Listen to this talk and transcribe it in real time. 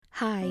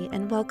Hi,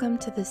 and welcome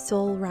to the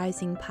Soul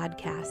Rising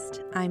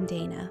podcast. I'm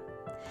Dana.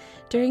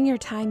 During your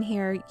time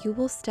here, you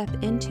will step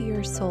into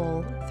your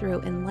soul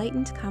through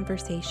enlightened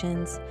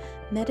conversations,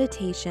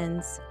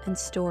 meditations, and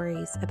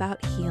stories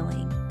about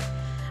healing.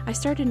 I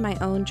started my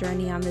own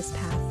journey on this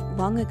path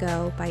long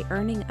ago by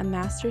earning a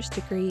master's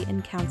degree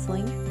in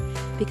counseling,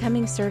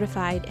 becoming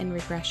certified in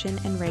regression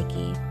and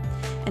Reiki,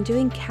 and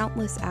doing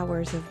countless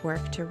hours of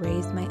work to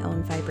raise my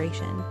own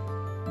vibration.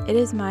 It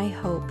is my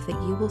hope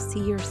that you will see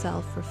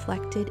yourself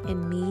reflected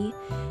in me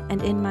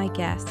and in my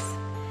guests,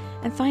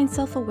 and find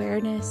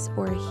self-awareness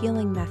or a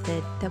healing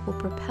method that will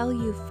propel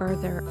you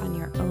further on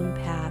your own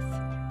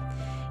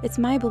path. It's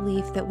my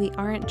belief that we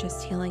aren't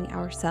just healing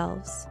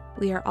ourselves,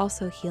 we are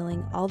also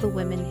healing all the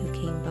women who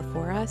came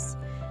before us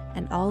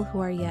and all who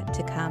are yet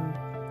to come.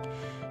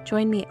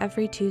 Join me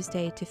every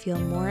Tuesday to feel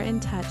more in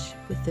touch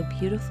with the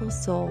beautiful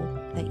soul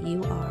that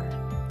you are.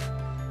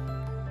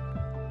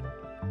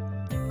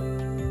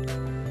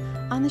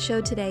 On the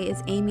show today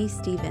is Amie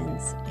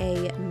Stevens,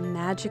 a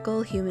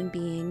magical human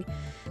being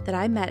that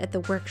I met at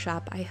the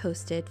workshop I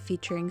hosted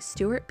featuring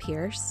Stuart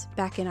Pierce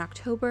back in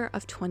October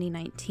of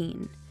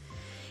 2019.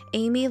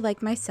 Amie,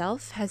 like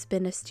myself, has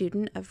been a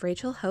student of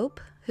Rachel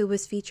Hope, who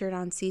was featured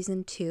on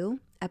Season 2,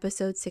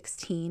 Episode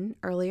 16,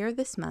 earlier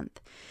this month,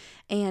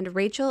 and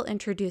Rachel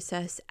introduced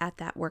us at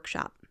that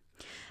workshop.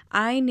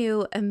 I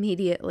knew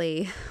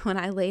immediately when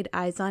I laid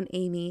eyes on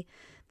Amie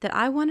that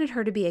I wanted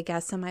her to be a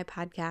guest on my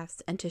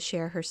podcast and to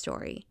share her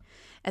story.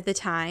 At the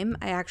time,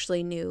 I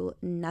actually knew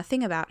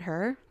nothing about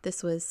her.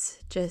 This was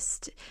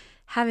just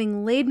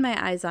having laid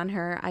my eyes on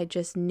her, I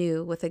just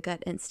knew with a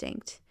gut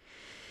instinct.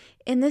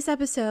 In this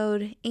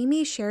episode,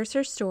 Amie shares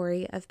her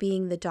story of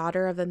being the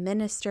daughter of a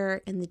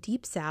minister in the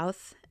Deep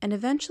South and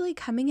eventually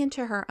coming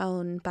into her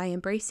own by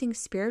embracing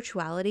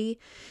spirituality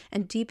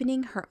and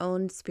deepening her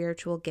own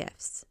spiritual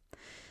gifts.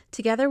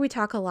 Together, we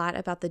talk a lot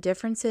about the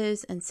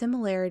differences and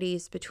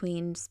similarities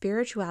between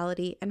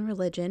spirituality and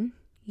religion,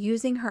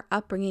 using her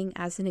upbringing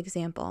as an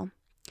example.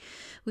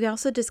 We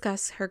also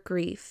discuss her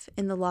grief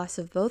in the loss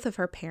of both of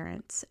her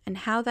parents and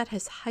how that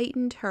has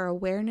heightened her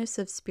awareness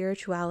of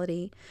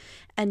spirituality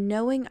and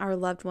knowing our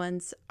loved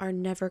ones are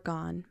never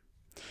gone.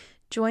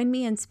 Join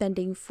me in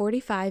spending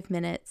 45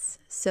 minutes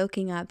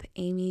soaking up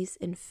Amie's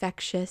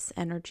infectious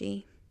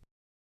energy.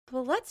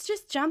 Well, let's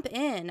just jump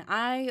in.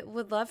 I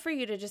would love for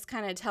you to just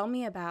kind of tell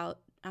me about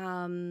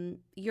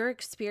your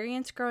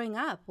experience growing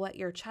up, what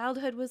your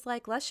childhood was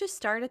like. Let's just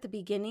start at the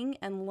beginning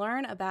and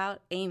learn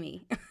about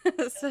Amie.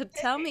 So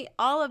tell me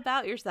all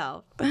about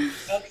yourself.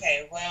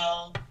 Okay,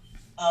 well,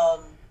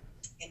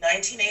 in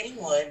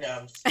 1981,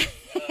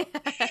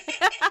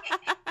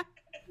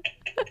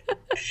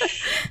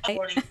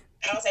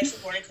 I was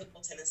actually born in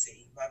Cookeville,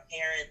 Tennessee. My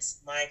parents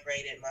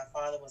migrated. My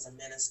father was a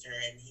minister,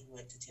 and he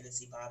went to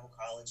Tennessee Bible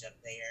College up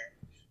there.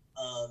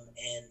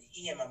 And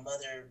he and my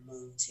mother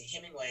moved to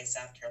Hemingway,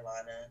 South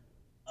Carolina,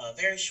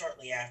 very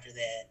shortly after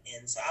that.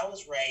 And so I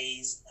was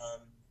raised,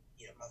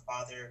 my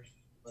father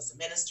was a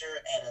minister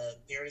at a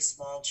very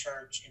small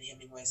church in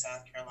Hemingway,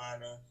 South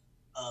Carolina.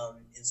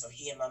 And so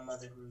he and my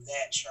mother grew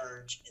that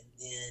church. And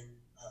then,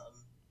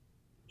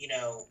 you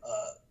know,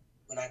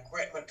 when I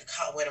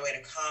went away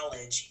to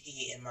college,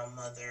 he and my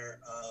mother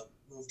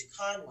moved to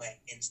Conway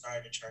and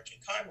started a church in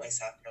Conway,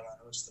 South Carolina,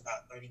 which is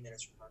about 30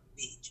 minutes from Myrtle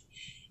Beach.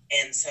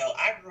 And so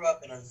I grew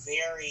up in a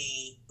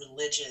very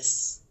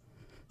religious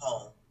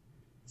home,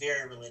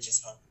 very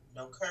religious home.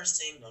 No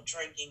cursing, no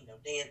drinking, no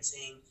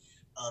dancing.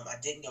 I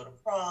didn't go to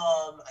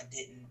prom. I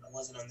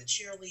wasn't on the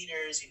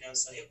cheerleaders,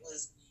 so it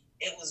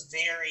was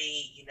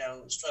very,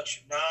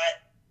 structured. Not,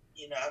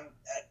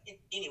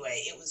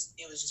 anyway, it was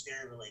just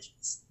very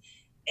religious.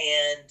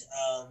 And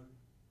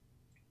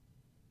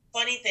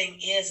funny thing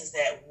is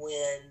that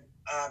when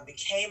I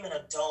became an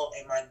adult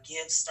and my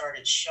gifts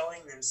started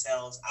showing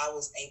themselves, I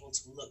was able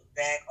to look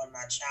back on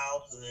my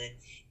childhood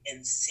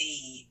and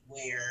see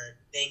where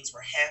things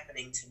were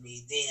happening to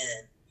me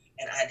then.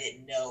 And I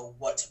didn't know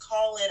what to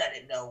call it. I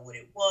didn't know what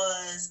it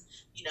was,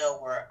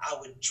 where I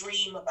would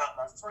dream about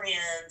my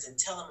friends and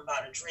tell them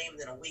about a dream.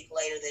 Then a week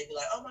later, they'd be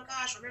like, oh my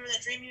gosh, remember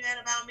that dream you had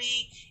about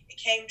me? It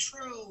came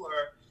true.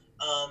 Or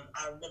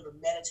I remember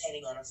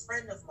meditating on a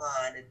friend of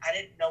mine, and I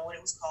didn't know what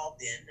it was called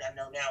then. I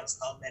know now it's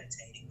called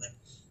meditating, but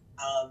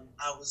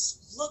I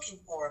was looking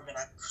for him and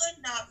I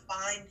could not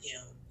find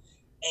him.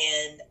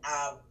 And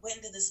I went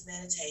into this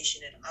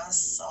meditation and I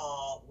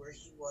saw where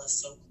he was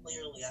so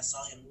clearly. I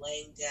saw him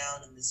laying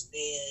down in this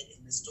bed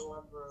in this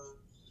dorm room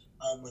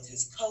with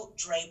his coat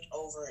draped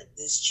over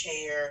this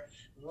chair.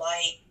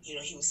 Light,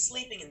 he was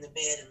sleeping in the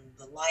bed and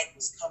the light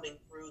was coming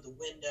through the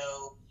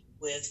window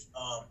with,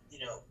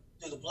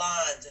 through the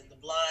blinds, and the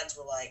blinds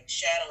were like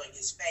shadowing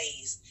his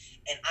face.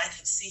 And I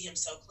could see him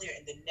so clear.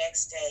 And the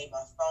next day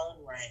my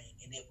phone rang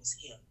and it was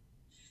him.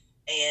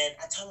 And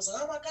I told him, I was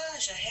like, oh my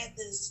gosh, I had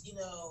this,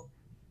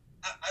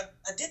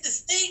 I did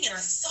this thing and I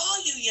saw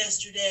you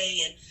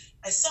yesterday and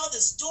I saw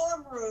this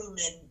dorm room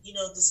and,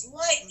 this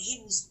light, and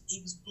he was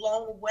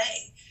blown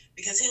away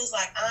because he was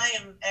like, I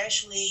am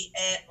actually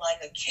at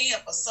like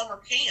a summer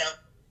camp,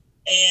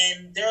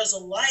 and there was a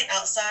light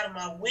outside of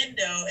my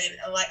window,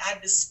 and like I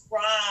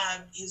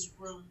described his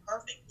room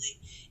perfectly.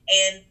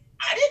 And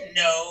I didn't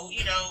know,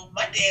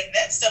 my dad,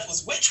 that stuff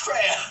was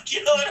witchcraft,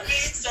 you know what I mean?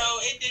 So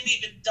it didn't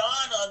even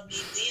dawn on me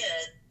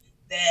then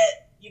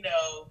that,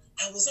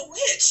 I was a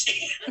witch.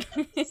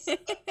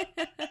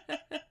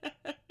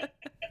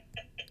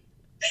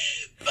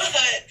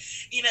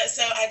 But,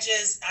 so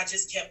I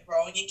just kept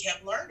growing and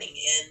kept learning.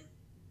 And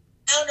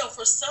I don't know,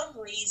 for some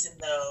reason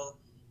though,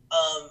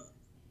 um,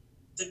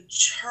 the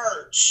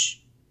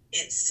church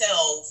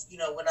itself,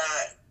 when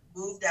I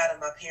moved out of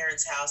my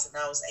parents' house and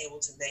I was able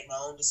to make my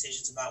own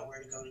decisions about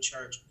where to go to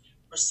church,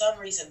 for some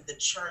reason, the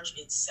church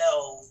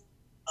itself,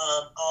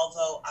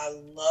 although I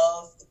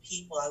love the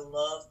people, I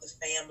love the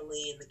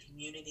family and the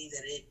community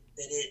that it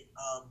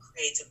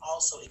creates, it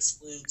also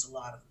excludes a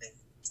lot of things.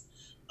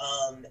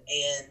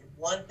 And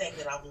one thing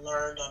that I've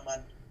learned on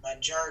my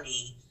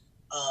journey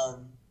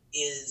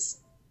is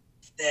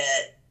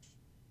that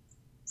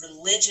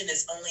religion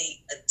is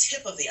only a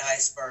tip of the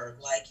iceberg.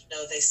 Like,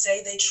 they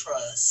say they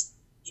trust,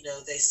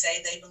 they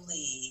say they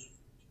believe,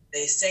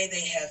 they say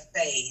they have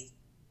faith,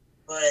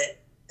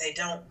 but they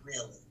don't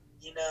really.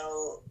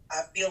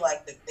 I feel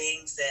like the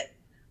things that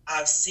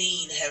I've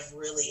seen have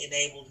really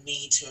enabled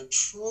me to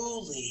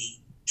truly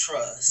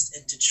trust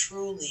and to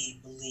truly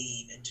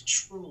believe and to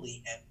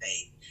truly have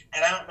faith.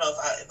 And I don't know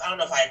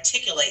if I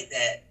articulate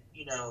that,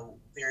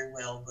 very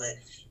well, but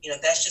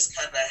that's just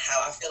kind of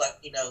how I feel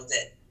like,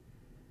 that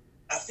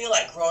I feel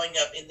like growing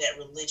up in that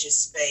religious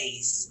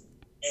space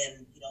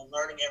and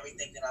learning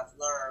everything that I've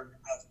learned,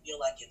 I feel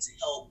like it's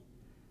helped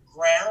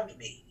ground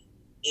me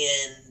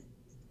in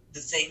the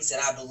things that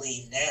I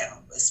believe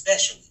now,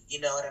 especially, you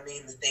know what I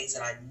mean? The things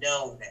that I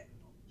know now.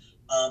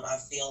 I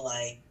feel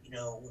like,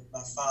 with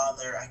my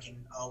father, I can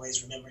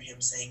always remember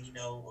him saying,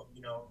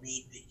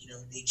 read,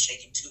 being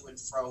shaken to and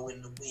fro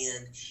in the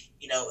wind,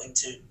 and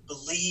to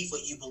believe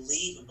what you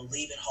believe and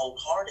believe it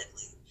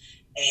wholeheartedly.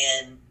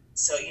 And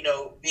so,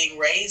 being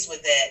raised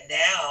with that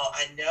now,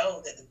 I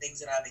know that the things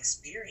that I've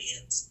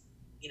experienced,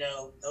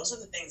 those are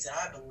the things that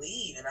I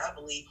believe, and I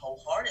believe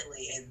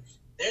wholeheartedly. And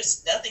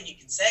there's nothing you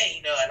can say,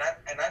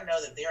 and I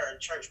know that there are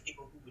church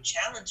people who would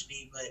challenge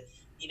me, but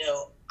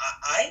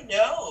I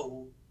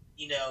know,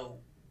 you know,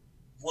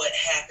 what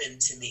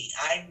happened to me.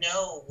 I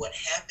know what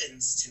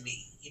happens to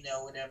me,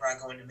 whenever I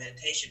go into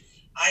meditation.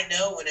 I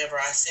know whenever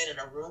I sit in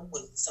a room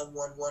with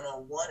someone one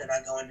on one and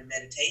I go into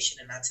meditation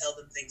and I tell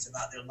them things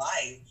about their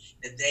life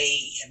that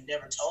they have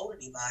never told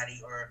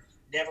anybody or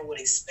never would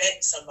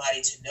expect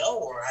somebody to know,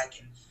 or I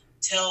can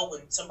tell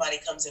when somebody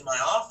comes in my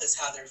office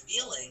how they're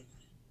feeling,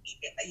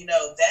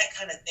 that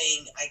kind of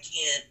thing. I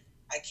can't,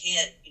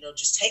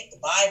 just take the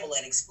Bible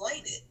and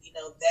explain it.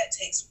 That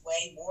takes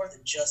way more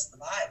than just the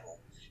Bible.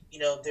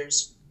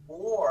 There's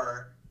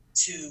more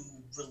to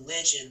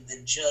religion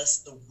than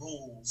just the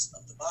rules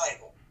of the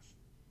Bible.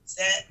 Is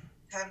that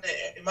kind of,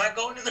 am I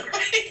going in the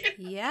right?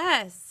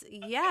 Yes,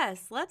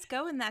 yes. Let's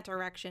go in that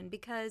direction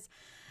because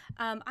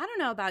I don't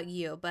know about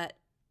you, but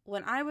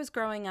when I was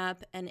growing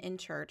up and in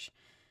church,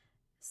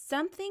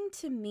 something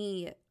to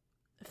me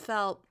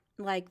felt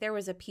like there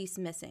was a piece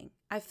missing.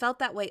 I felt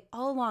that way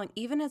all along,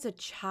 even as a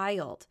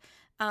child.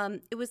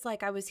 It was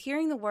like I was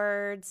hearing the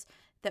words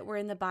that were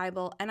in the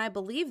Bible and I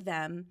believed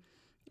them,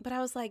 but I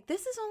was like,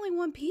 this is only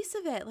one piece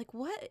of it. Like,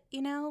 what,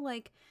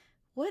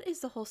 what is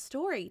the whole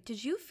story?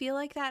 Did you feel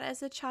like that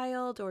as a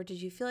child, or did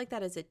you feel like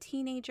that as a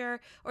teenager,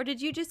 or did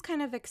you just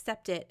kind of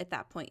accept it at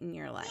that point in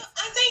your life?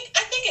 I think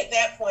at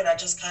that point I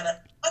think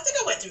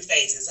I went through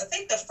phases. I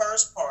think the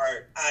first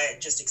part I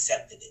just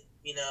accepted it.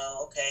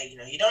 Okay,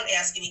 you don't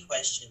ask any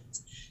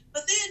questions.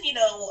 But then,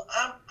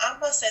 I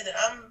must say that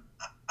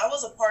I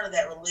was a part of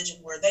that religion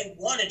where they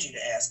wanted you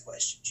to ask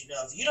questions.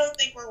 If you don't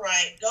think we're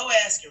right, go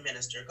ask your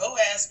minister, go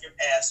ask your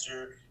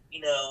pastor,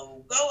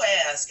 go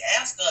ask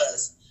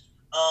us.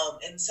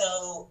 And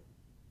so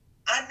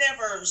I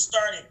never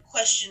started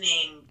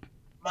questioning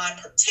my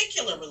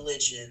particular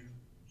religion,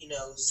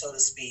 so to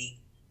speak.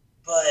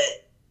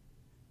 But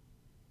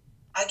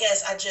I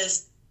guess I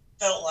just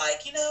felt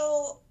like,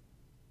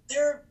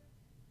 there,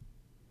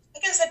 I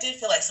guess I did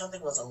feel like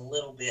something was a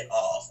little bit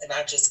off, and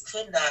I just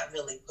could not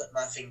really put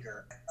my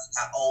finger. I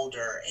got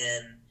older,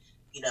 and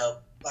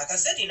like I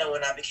said,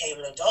 when I became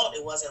an adult,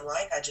 it wasn't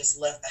like I just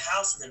left the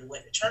house and then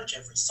went to church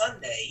every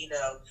Sunday.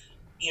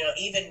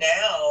 Even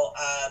now,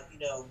 I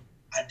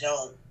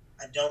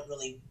don't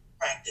really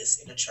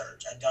practice in a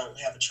church. I don't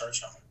have a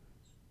church home.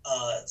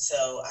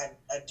 So I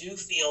do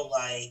feel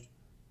like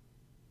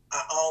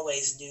I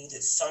always knew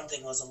that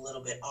something was a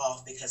little bit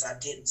off because I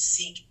didn't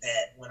seek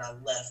that when I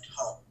left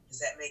home. Does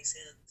that make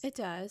sense? It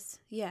does.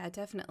 Yeah, it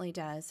definitely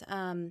does.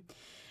 And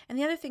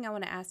the other thing I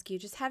want to ask you,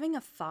 just having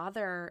a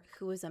father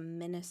who was a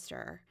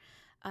minister,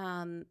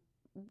 um,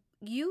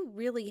 you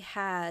really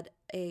had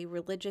a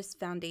religious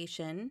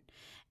foundation.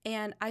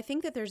 And I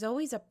think that there's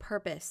always a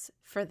purpose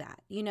for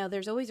that.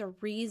 There's always a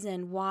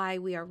reason why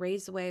we are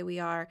raised the way we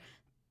are,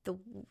 the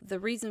the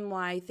reason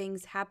why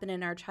things happen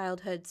in our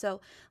childhood.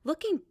 So,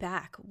 looking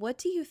back, what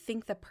do you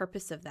think the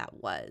purpose of that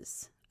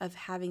was? of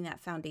having that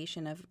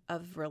foundation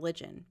of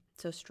religion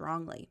so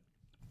strongly?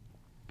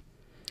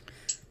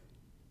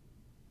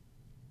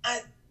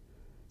 I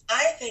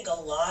I think a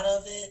lot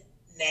of it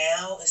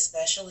now,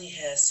 especially,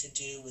 has to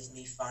do with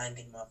me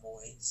finding my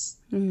voice.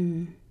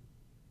 Mm.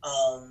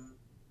 Um,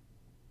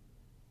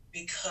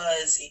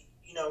 because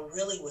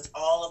really, with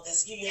all of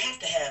this, you have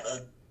to have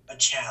a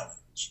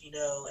challenge,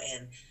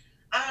 and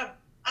I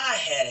I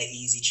had an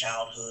easy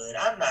childhood.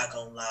 I'm not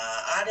gonna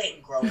lie. I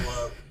didn't grow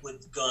up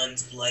with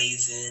guns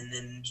blazing,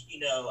 and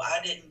I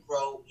didn't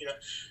grow.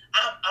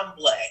 I'm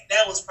black.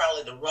 That was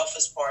probably the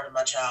roughest part of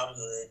my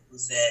childhood.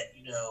 Was that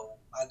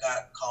I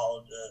got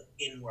called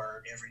N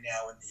word every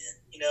now and then.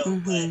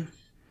 But Mm-hmm.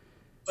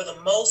 for the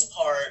most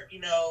part,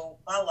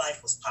 my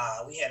life was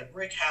pie. We had a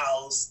brick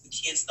house. The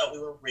kids thought we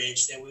were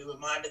rich. That we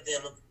reminded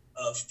them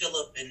of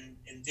Philip and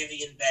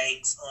Vivian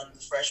Banks on The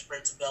Fresh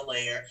Prince of Bel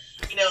Air.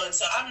 And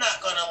so I'm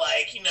not gonna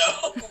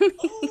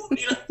oh,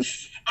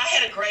 I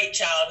had a great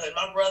childhood.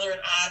 My brother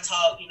and I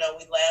talk. We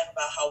laugh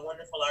about how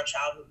wonderful our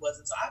childhood was,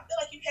 and so I feel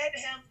like you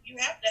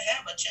have to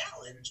have a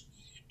challenge.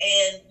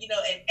 And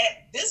and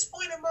at this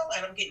point in my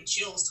life, I'm getting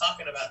chills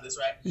talking about this,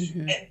 right?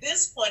 Mm-hmm. At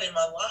this point in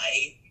my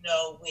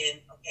life, when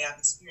I've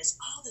experienced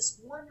all this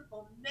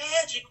wonderful,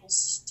 magical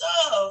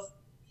stuff,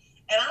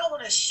 and I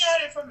want to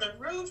shout it from the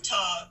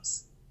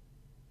rooftops.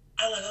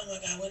 I'm like, oh my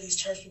God, what are these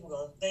church people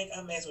gonna think?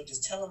 I may as well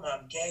just tell them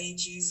I'm gay,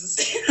 Jesus.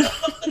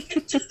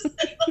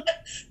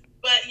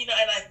 But and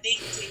I think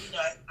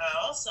I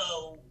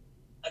also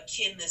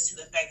akin this to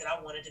the fact that I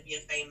wanted to be a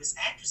famous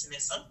actress, and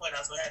at some point I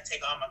was gonna have to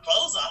take all my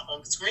clothes off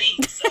on screen.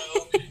 So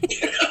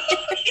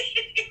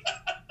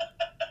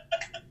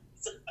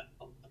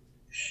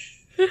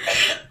so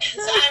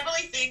I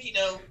really think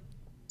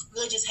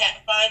really just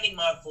finding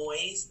my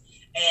voice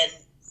and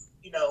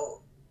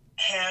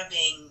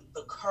having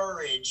the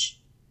courage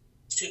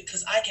to,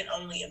 because I can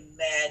only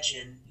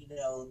imagine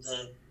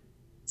the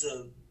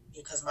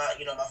because my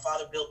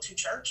father built two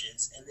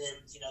churches, and then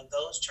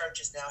those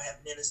churches now have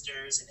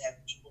ministers and have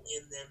people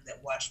in them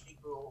that watch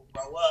people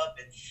grow up.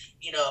 And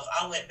if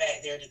I went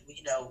back there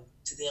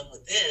to them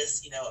with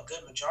this, a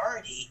good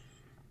majority,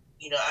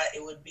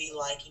 it would be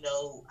like,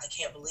 I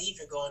can't believe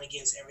you're going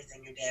against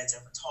everything your dad's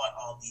ever taught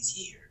all these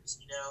years.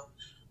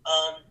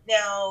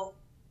 Now,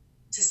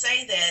 to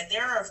say that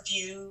there are a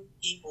few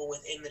people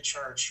within the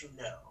church who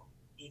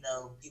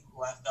people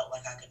who I felt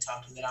like I could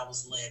talk to, that I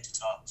was led to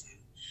talk to.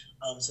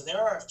 So there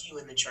are a few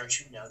in the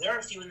church who know. There are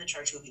a few in the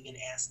church who have even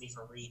asked me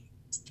for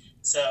readings.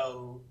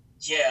 So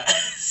yeah,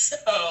 so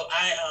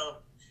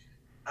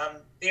I'm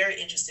very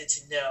interested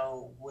to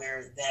know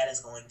where that is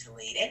going to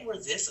lead and where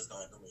this is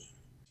going to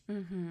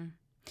lead. Mm-hmm.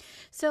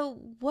 So,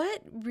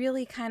 what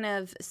really kind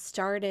of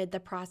started the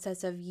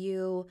process of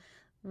you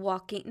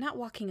not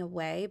walking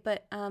away,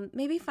 but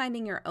maybe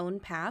finding your own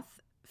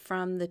path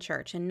from the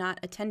church and not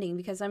attending?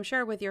 Because I'm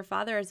sure with your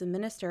father as a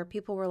minister,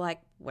 people were like,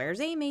 "Where's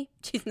Amie?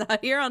 She's not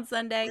here on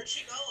Sunday." Where's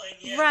she going?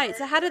 Yeah, Right.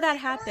 So, how did that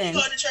where are you happen?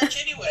 going to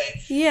church anyway?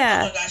 Oh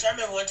Yeah. my gosh, I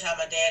remember one time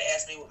my dad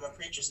asked me what my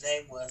preacher's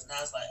name was, and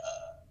I was like,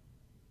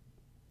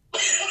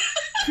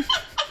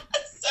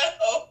 So,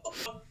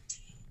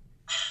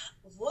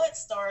 what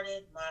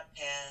started my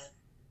path?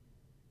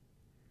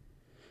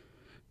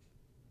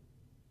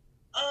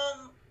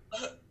 Um,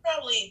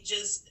 Probably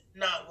just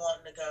not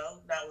wanting to go,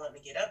 not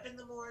wanting to get up in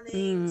the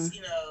mornings,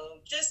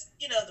 Mm, just,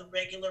 the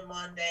regular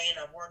mundane.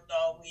 I've worked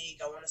all week.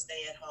 I want to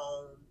stay at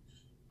home.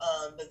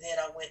 But then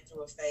I went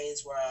through a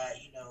phase where I,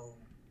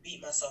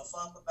 beat myself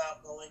up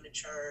about going to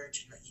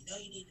church, and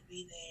you need to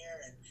be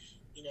there. And,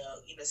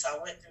 so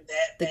I went through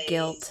that the phase.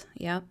 guilt.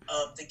 Yep.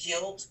 The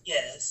guilt,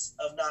 yes,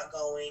 of not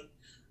going.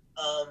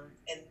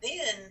 And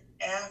then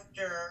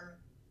after,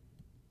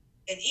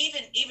 and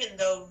even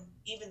though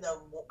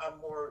I'm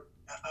more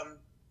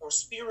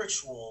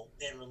spiritual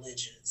than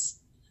religious,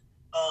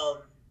 um,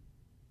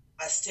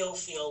 I still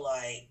feel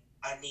like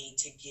I need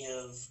to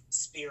give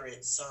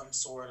spirit some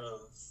sort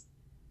of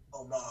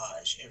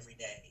homage every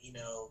day,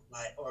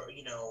 like, or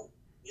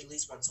at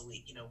least once a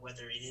week,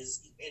 whether it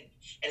is, and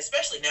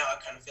especially now, I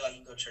kind of feel like you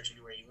can go to church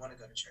anywhere you want to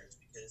go to church,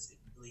 because it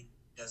really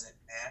doesn't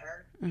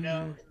matter,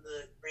 Mm-hmm. in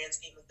the grand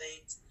scheme of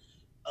things.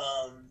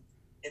 Um,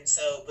 and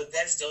so, but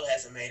that still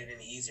hasn't made it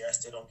any easier. I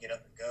still don't get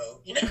up and go,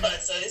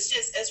 And so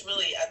it's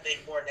really, I think,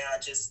 more now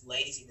just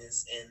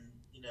laziness, and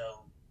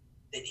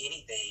than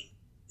anything,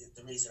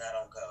 the reason I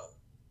don't go,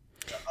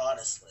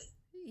 honestly.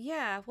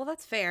 Yeah, well,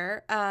 that's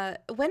fair.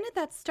 When did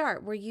that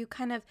start? Were you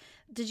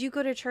did you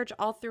go to church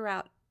all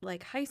throughout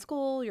like high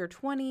school, your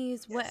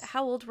 20s? Yes.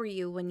 How old were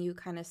you when you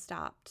kind of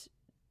stopped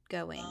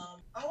going?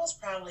 I was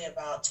probably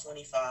about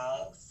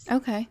 25.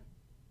 Okay.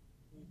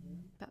 Mm-hmm.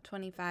 About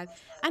 25. I was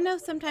probably I about know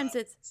 25. sometimes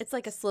it's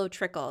like a slow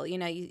trickle.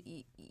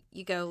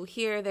 You go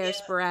here, there, Yeah.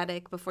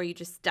 sporadic before you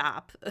just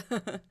stop.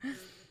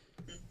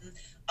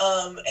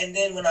 Mm-hmm. And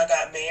then when I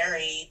got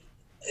married,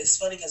 it's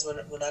funny because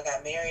when I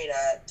got married,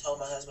 I told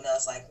my husband, I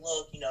was like,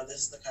 look, this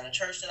is the kind of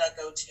church that I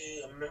go to.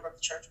 I'm a member of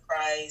the Church of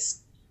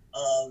Christ.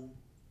 Um,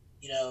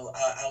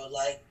 I would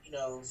like,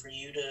 for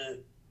you to,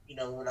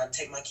 when I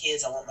take my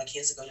kids, I want my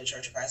kids to go to the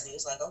Church of Christ. And he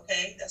was like,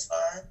 okay, that's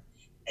fine.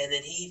 and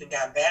then he even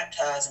got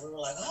baptized, and we were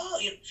like, oh,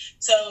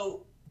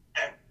 so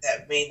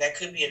that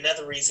could be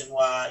another reason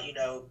why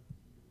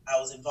I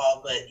was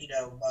involved. But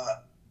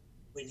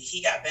when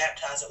he got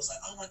baptized, it was like,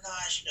 oh my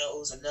gosh, it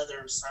was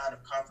another sign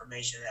of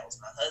confirmation that was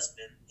my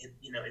husband,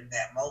 in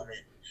that moment.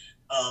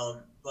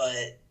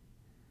 But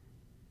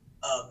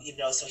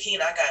so he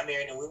and I got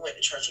married, and we went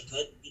to church a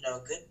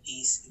good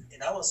piece,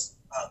 and I was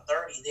about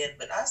 30 then.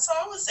 But I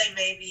would say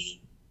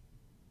maybe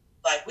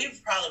like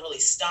we've probably really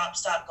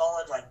stopped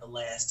going like the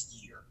last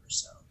year or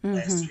so,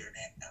 last Mm-hmm. year and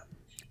a half.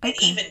 And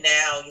Okay. even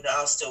now,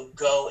 I'll still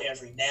go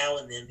every now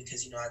and then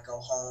because I go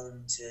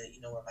home to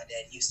where my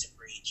dad used to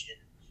preach,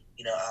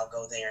 and I'll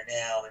go there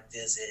now and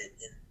visit,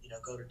 and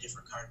go to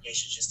different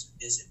congregations just to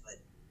visit. But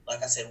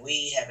like I said,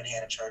 we haven't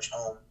had a church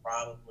home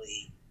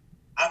probably.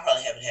 I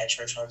probably haven't had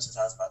church home since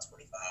I was about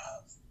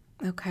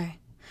 25. Okay.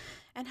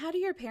 And how do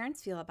your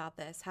parents feel about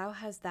this? How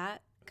has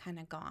that kind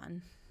of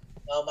gone?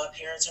 Well, my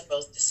parents are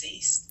both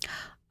deceased.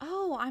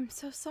 Oh, I'm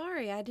so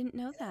sorry. I didn't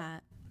know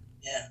that.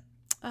 Yeah.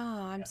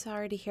 Oh, I'm Yeah.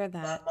 sorry to hear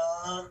My that.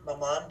 mom, my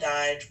mom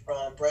died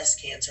from breast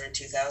cancer in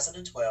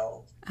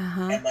 2012,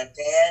 Uh-huh. and my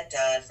dad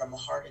died from a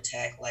heart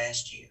attack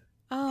last year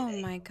in Oh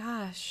my April.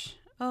 gosh.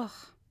 Oh.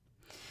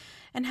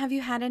 And have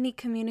you had any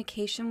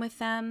communication with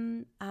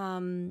them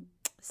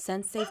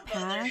since My they've mother,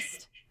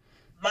 passed?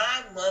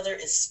 my mother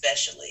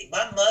especially,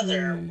 my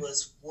mother Mm.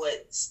 was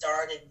what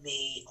started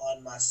me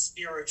on my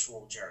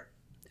spiritual journey.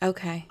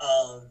 Okay.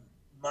 Um,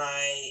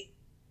 my,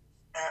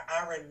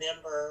 I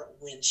remember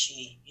when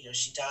she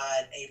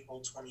died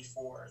April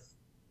 24th,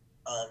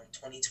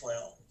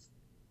 2012,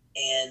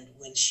 and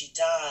when she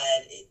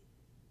died,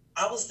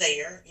 I was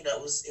there. It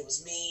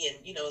was me,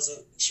 and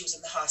she was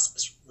in the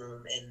hospice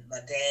room, and my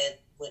dad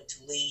went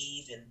to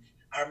leave, and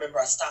I remember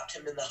I stopped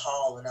him in the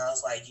hall, and I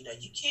was like,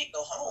 you can't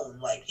go home.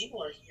 Like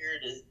people are here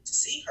to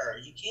see her.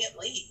 You can't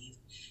leave.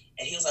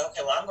 And he was like,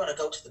 okay, well, I'm going to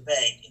go to the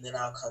bank, and then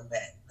I'll come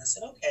back. And I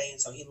said, okay.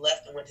 And so he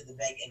left and went to the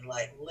bank, and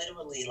like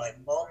literally,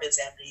 like moments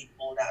after he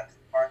pulled out to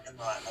the parking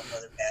lot, my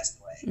mother passed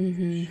away.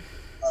 Mm-hmm.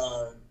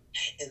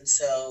 And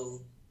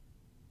so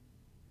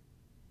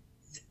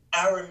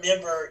I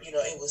remember,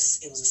 it was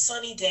a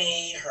sunny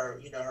day.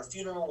 Her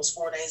funeral was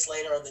 4 days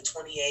later on the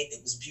 28th.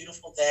 It was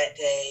beautiful that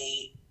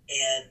day,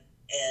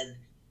 and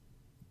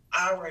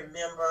I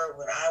remember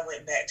when I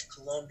went back to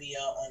Columbia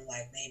on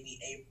like maybe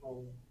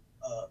April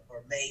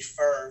or May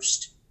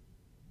 1st.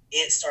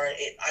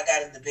 I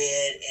got in the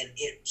bed and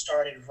it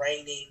started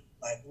raining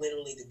like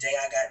literally the day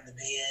I got in the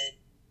bed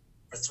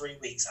for 3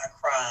 weeks. I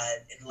cried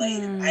and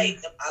laid and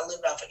Mm. I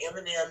lived off of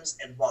M&Ms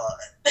and wine.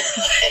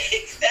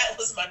 Like, that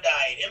was my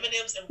diet,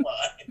 M&Ms and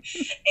wine.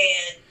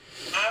 And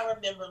I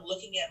remember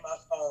looking at my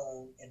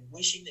phone and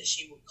wishing that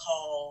she would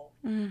call.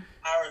 Mm.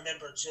 I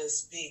remember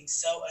just being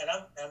so, and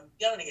I'm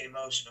gonna get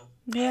emotional.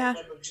 I Yeah.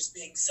 remember just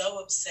being so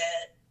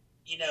upset,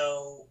 you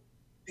know,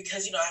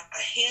 because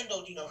I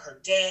handled her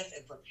death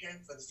and preparing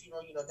for the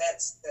funeral.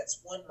 That's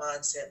one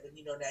mindset, but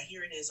now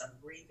here it is. I'm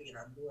grieving and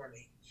I'm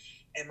mourning,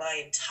 and my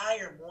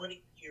entire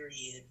mourning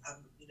period,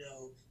 I'm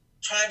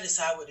trying to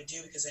decide what to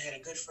do because I had a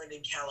good friend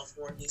in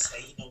California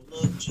say,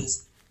 look,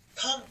 just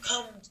come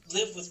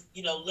live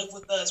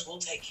with us. We'll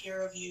take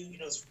care of you.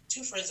 It's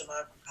two friends of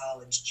mine from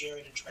college,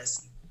 Jared and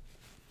Tracy.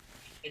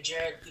 And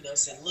Jared,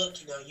 said, look,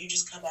 you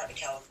just come out to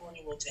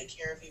California, we'll take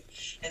care of you.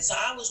 And so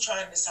I was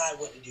trying to decide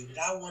what to do. Did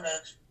I want to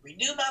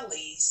renew my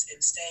lease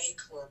and stay in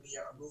Columbia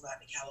or move out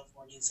to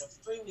California? And so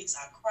for 3 weeks,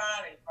 I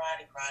cried and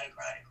cried and cried and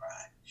cried and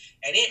cried.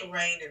 And it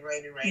rained and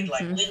rained and rained,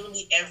 like Mm-hmm.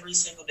 literally every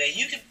single day.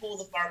 You can pull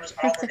the Farmer's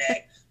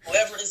Almanac,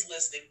 whoever is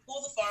listening,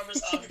 pull the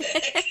Farmer's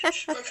Almanac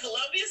for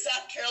Columbia,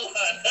 South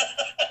Carolina.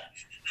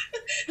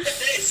 The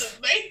days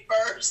of May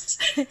 1st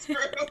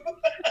through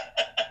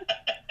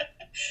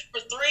for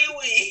 3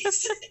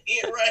 weeks.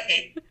 It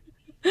rained.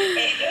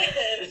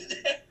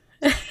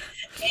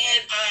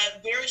 And I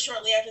very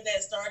shortly after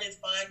that started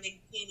finding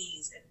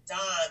pennies and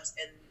dimes,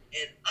 and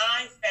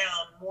I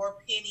found more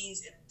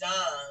pennies and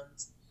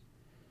dimes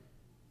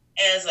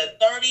as a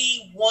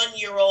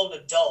 31-year-old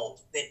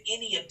adult than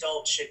any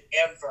adult should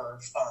ever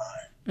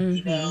find.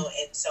 Mm-hmm.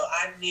 And so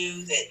I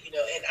knew that,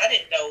 and I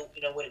didn't know,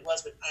 what it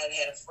was, but I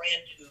had a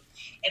friend who,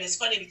 and it's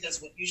funny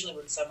because usually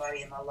when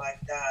somebody in my life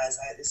dies,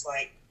 it's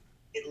like,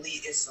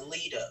 it's a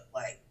lead up.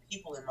 Like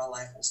people in my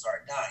life will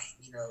start dying,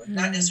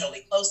 not Mm.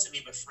 necessarily close to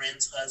me, but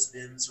friends,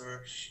 husbands,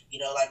 or,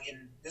 like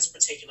in this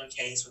particular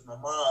case with my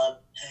mom,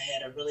 I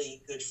had a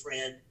really good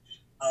friend.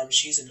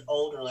 She's an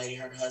older lady.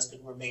 Her and her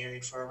husband were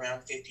married for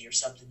around 50 or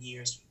something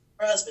years.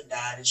 Her husband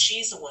died, and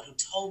she's the one who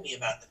told me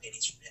about the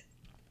pennies from him.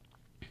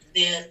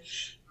 Then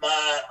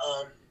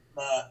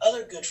my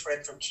other good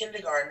friend from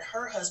kindergarten,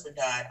 her husband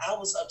died. I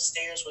was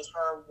upstairs with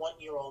her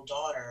 1-year-old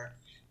daughter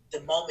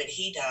the moment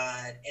he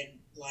died, and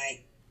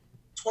like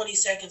 20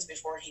 seconds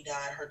before he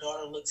died, her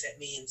daughter looks at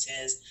me and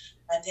says,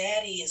 my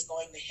daddy is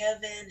going to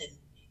heaven and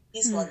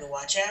he's Mm. going to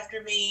watch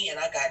after me. And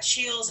I got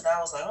chills and I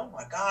was like, oh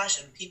my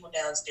gosh. And people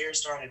downstairs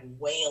started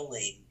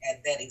wailing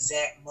at that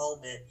exact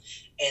moment.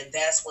 And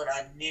that's when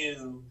I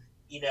knew,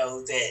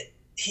 that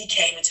he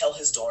came to tell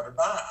his daughter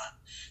bye.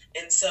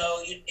 And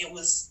so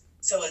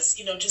So it's,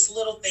 just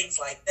little things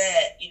like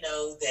that,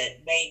 that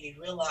made me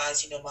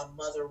realize, my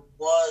mother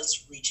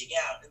was reaching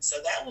out. And so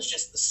that was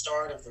just the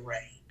start of the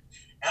rain.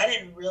 I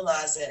didn't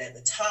realize that at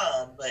the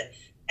time, but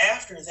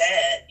after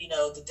that,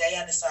 the day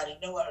I decided,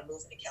 what, I'm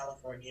moving to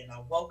California, and I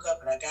woke up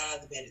and I got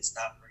out of the bed, it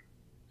stopped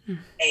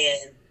raining.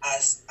 And I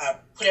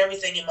put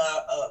everything in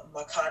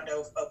my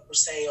condo up for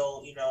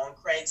sale, on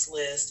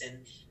Craigslist,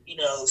 and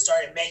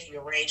started making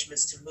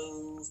arrangements to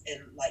move.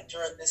 And like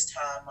during this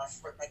time, my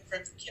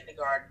friend from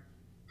kindergarten,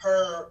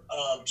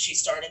 she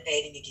started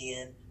dating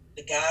again.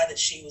 The guy that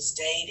she was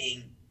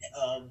dating,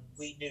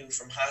 we knew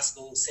from high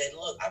school, said,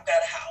 "Look, I've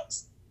got a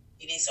house.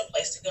 You need some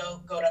place to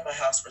go. Go to my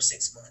house for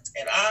 6 months."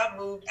 And I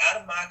moved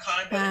out of my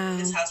condo into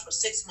his Wow. house for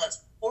 6 months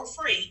for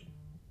free, Oh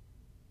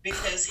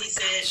because my he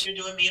said, gosh. "You're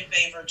doing me a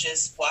favor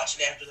just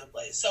watching after the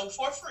place." So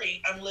for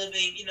free, I'm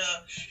living,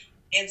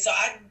 and so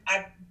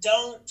I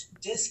don't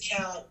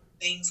discount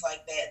things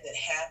like that that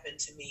happened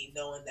to me,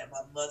 knowing that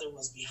my mother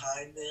was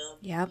behind them,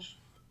 Yep.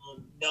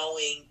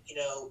 knowing,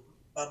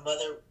 my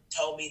mother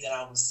told me that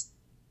I was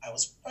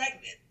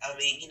pregnant. I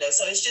mean,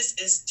 so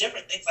it's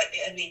different things like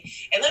that. I mean,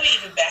 and let me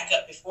even back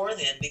up before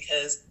then,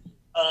 because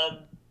um,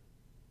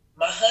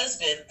 my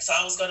husband, so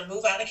I was going to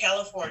move out of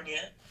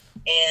California,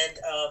 and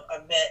I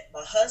met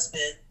my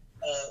husband,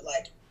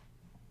 like,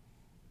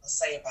 let's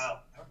say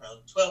about, I don't know,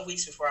 12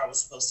 weeks before I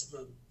was supposed to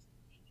move.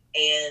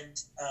 And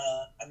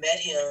I met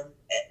him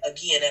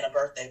again at a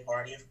birthday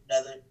party.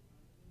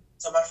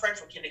 So my friend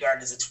from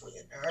kindergarten is a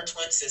twin. Her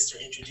twin sister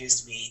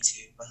introduced me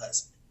to my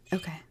husband.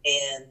 Okay.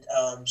 And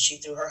she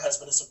threw her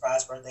husband a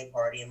surprise birthday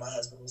party, and my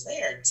husband was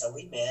there. And so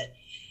we met.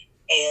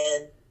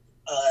 And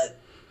uh,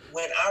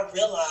 when I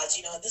realized,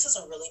 this is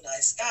a really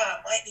nice guy,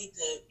 I might need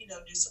to,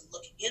 do some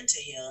looking into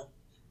him,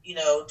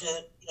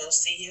 to,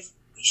 see if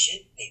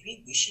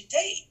maybe we should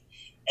date.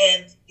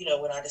 And,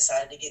 when I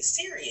decided to get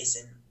serious,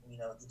 and,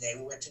 the day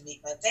we went to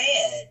meet my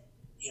dad,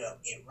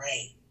 it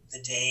rained.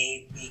 The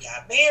day we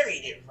got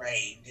married, it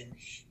rained. And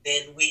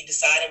then we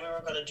decided we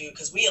were going to do,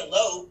 because we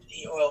eloped,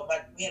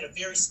 we had a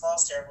very small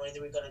ceremony,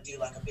 then we were going to do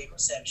like a big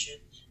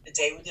reception. The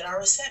day we did our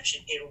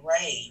reception, it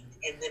rained,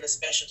 and then a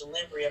special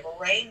delivery of a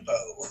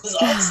rainbow was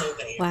also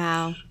there.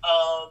 Wow.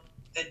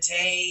 The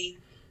day,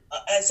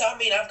 and so I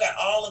mean, I've got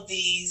all of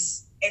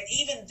these, and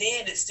even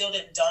then, it still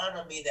didn't dawn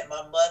on me that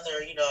my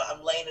mother,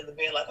 I'm laying in the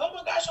bed like, oh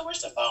my gosh, I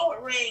wish the phone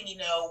would ring,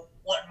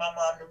 wanting my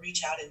mom to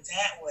reach out in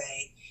that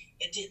way.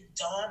 It didn't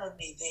dawn on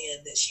me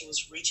then that she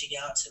was reaching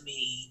out to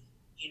me,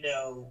 in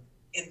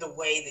the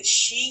way that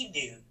she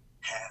knew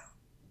how,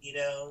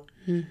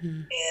 Mm-hmm.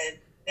 and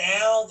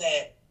now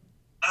that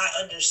I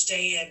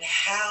understand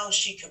how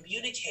she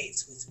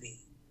communicates with me,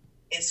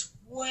 it's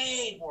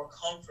way more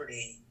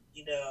comforting,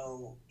 in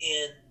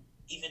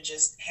even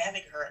just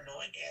having her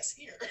annoying ass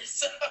here.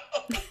 So,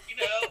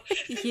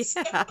 so,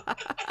 Yeah.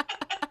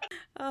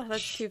 Oh,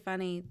 that's too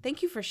funny.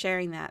 Thank you for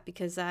sharing that,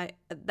 because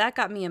that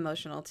got me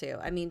emotional too.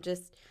 I mean,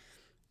 just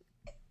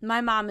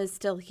my mom is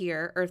still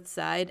here,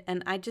 Earthside,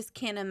 and I just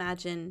can't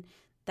imagine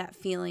that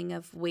feeling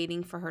of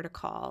waiting for her to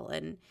call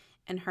and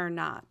her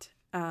not.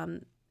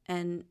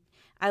 And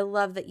I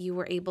love that you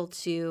were able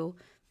to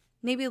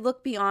maybe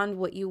look beyond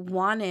what you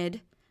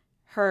wanted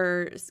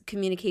her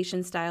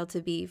communication style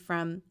to be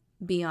from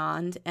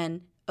beyond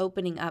and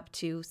opening up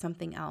to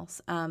something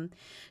else.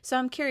 So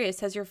I'm curious,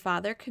 has your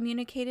father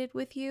communicated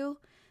with you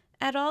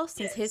at all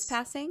since his yes,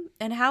 passing?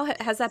 And how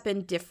has that yes.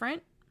 been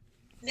different?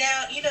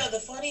 Now, the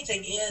funny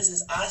thing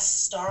is I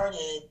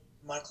started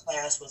my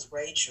class with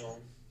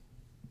Rachel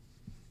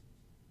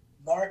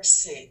March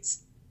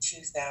 6th,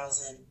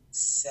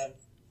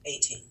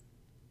 2018.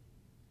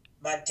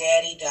 My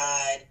daddy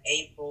died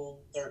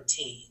April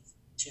 13th,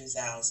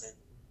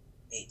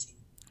 2018.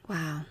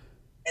 Wow.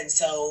 And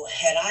so,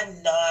 had I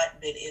not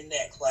been in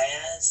that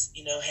class,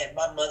 had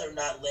my mother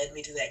not led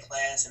me to that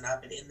class, and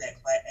I've been in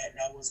that class, and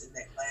I was in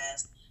that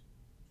class,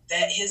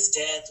 that his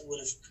death would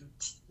have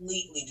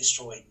completely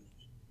destroyed me.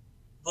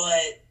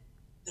 But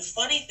the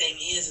funny thing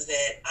is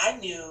that I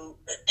knew,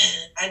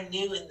 I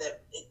knew in the,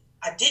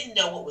 I didn't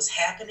know what was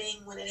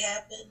happening when it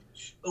happened.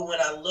 But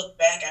when I look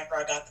back after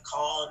I got the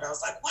call, and I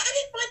was like, why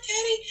did my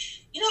daddy,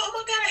 oh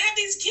my God, I have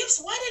these gifts.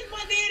 Why didn't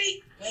my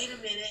daddy? Wait a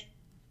minute.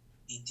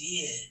 He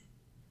did.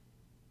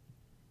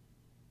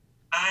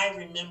 I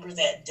remember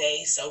that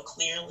day so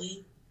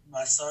clearly.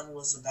 My son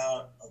was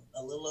about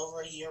a little over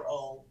a year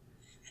old.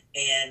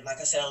 And like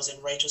I said, I was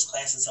in Rachel's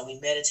class, and so we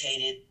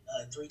meditated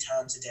 3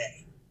 times a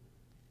day.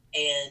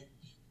 And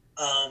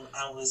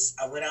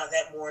I went out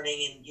that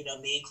morning, and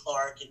me and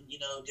Clark, and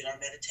did our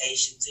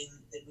meditations, and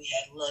then we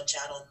had lunch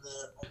out on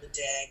the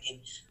deck, and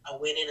I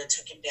went in and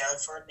took him down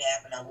for a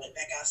nap, and I went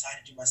back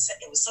outside to do my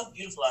set. It was so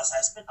beautiful outside.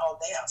 I spent all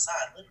day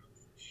outside, literally.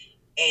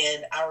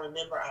 And I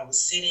remember I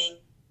was in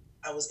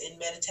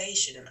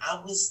meditation, and I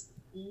was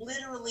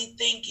literally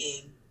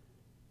thinking,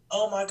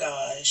 oh my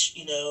gosh,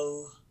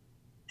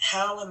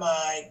 how am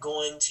I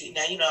going to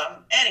now?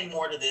 I'm adding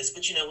more to this,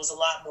 but it was a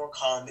lot more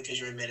calm because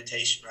you're in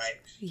meditation, right?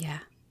 Yeah.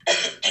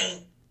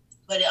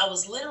 But I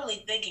was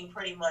literally thinking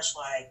pretty much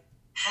like,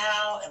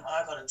 how am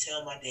I going to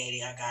tell my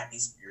daddy I got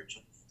these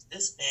spiritual gifts?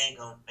 this man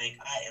gonna think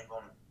I am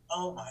gonna,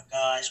 oh my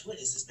gosh, what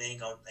is this man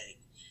gonna think?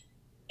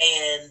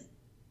 And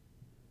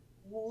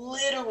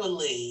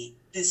literally,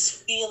 this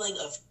feeling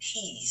of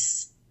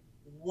peace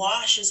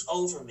washes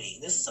over me.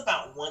 This is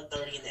about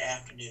 1:30 in the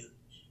afternoon.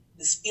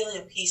 This feeling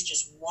of peace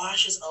just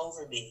washes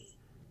over me.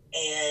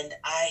 And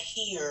I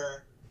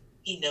hear,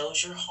 he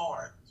knows your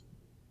heart.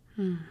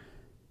 Hmm.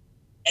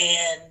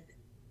 And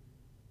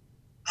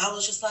I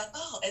was just like,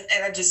 oh,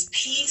 and I just,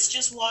 peace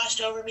just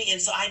washed over me.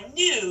 And so I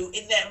knew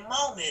in that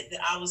moment that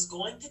I was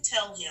going to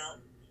tell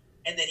him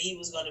and that he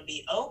was going to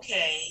be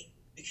okay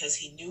because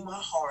he knew my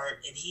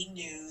heart and he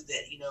knew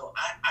that,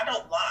 I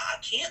don't lie.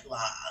 I can't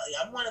lie.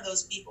 I'm one of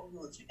those people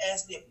who, if you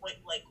ask me a point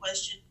blank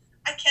question,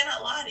 I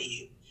cannot lie to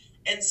you.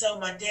 And so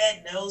my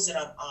dad knows that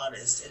I'm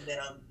honest and that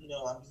I'm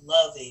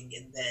loving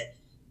and that,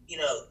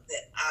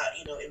 that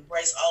I,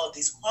 embrace all of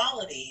these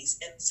qualities.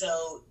 And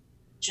so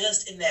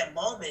just in that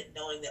moment,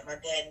 knowing that my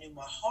dad knew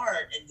my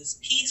heart and this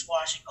peace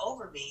washing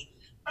over me,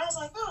 I was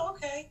like, oh,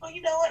 okay. Well,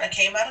 you know what? I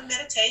came out of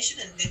meditation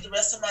and did the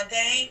rest of my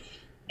day.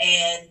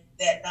 And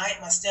that night,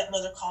 my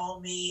stepmother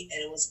called me,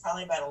 and it was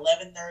probably about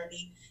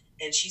 11:30,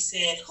 and she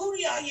said, "Who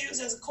do y'all use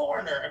as a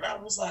coroner?" And I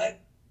was like,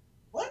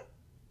 "What?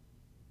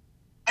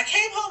 I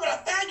came home and I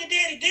found your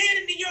daddy dead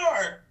in the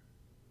yard.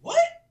 What?"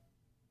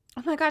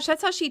 Oh my gosh,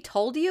 that's how she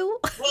told you?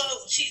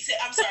 Well, she said,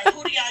 "I'm sorry.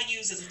 Who do y'all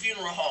use as a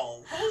funeral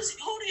home? Who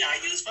do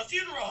y'all use for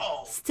funeral home?"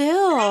 And I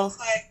Still. was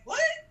like, "What?"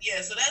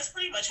 Yeah, so that's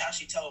pretty much how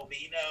she told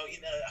me.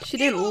 I She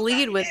came didn't home, lead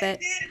found your with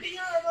daddy it. dead in the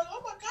yard. I'm like,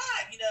 "Oh my god."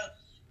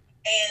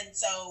 And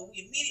so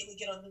we immediately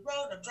get on the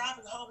road and I'm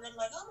driving home and I'm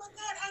like, oh my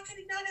God, how could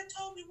he not have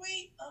told me?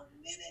 Wait a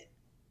minute.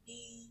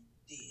 He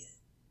did.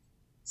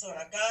 So when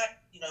I got,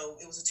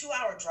 it was a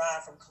 2-hour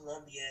drive from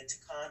Columbia to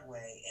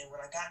Conway. And when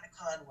I got to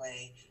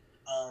Conway,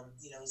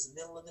 it was the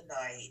middle of the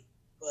night.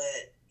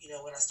 But,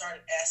 when I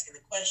started asking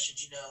the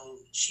questions,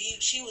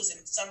 she was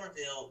in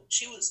Somerville.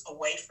 She was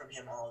away from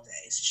him all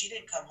day. So she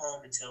didn't come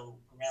home until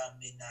around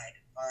midnight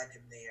and find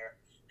him there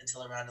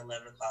until around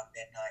 11 o'clock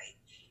that night.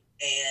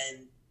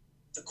 And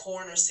the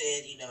coroner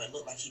said, it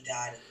looked like he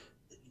died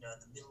in the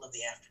middle of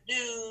the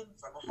afternoon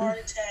from a Mm. heart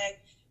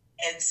attack.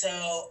 And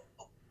so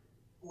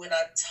when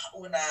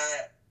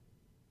I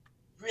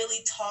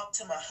really talked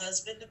to my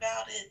husband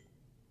about it,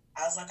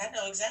 I was like, I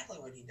know exactly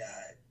when he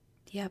died.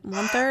 Yep, I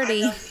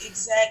 1:30. know the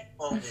exact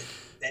moment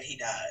that he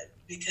died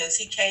because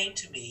he came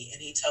to me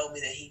and he told me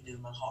that he knew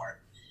my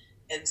heart.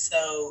 And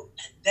so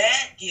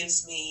that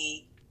gives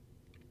me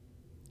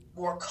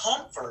more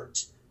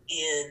comfort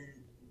in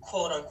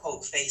quote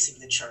unquote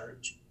facing the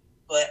church.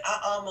 But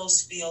I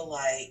almost feel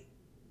like,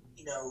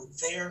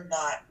 they're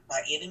not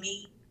my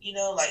enemy,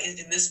 like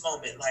in this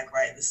moment, like,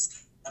 right, this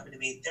is coming to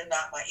me, they're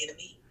not my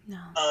enemy.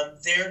 No.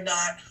 They're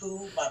not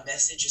who my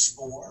message is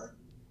for.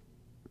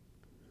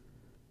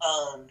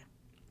 Um,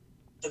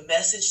 the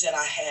message that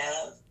I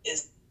have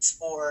is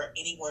for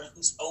anyone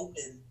who's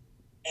open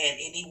and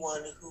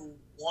anyone who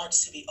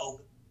wants to be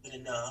open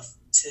enough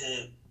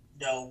to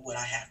know what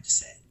I have to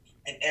say.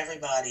 And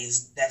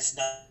that's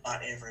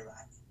not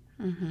everybody.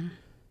 Mm-hmm.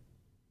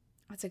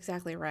 That's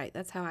exactly right.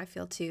 That's how I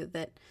feel too.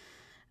 That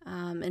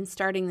in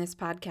starting this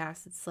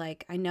podcast, it's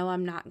like, I know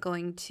I'm not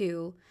going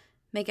to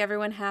make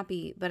everyone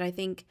happy, but I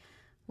think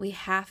we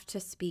have to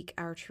speak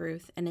our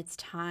truth, and it's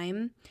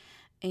time.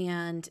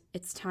 And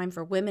it's time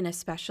for women,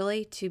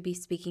 especially, to be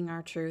speaking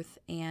our truth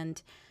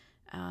and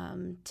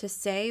to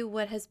say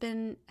what has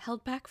been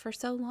held back for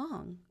so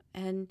long.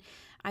 And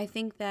I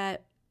think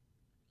that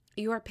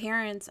your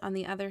parents on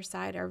the other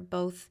side are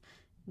both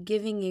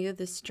giving you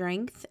the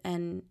strength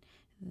and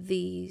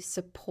the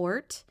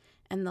support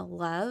and the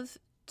love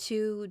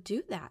to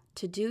do that,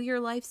 to do your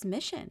life's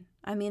mission.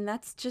 I mean,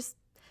 that's just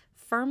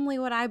firmly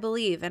what I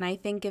believe. And I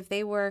think if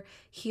they were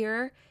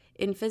here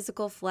in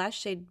physical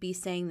flesh, they'd be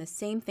saying the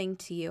same thing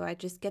to you. I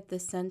just get the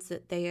sense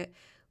that they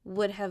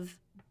would have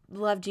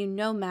loved you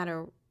no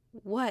matter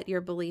what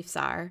your beliefs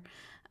are.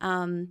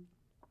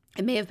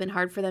 It may have been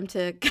hard for them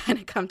to kind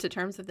of come to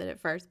terms with it at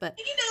first, but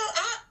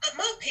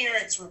My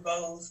parents were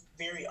both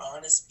very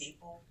honest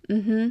people,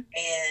 mm-hmm.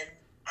 and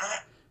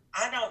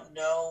I don't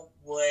know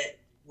what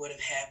would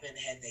have happened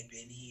had they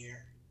been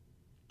here.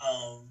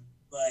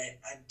 But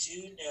I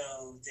do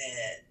know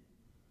that,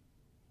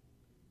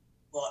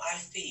 well, I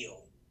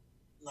feel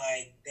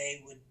like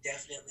they would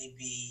definitely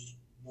be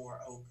more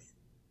open.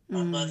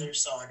 My Mm. mother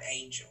saw an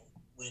angel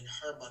when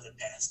her mother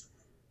passed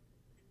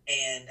away.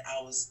 And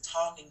I was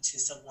talking to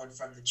someone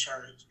from the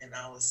church and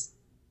I was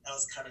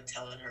kind of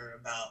telling her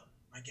about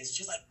my kids.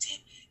 She was like,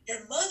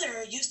 your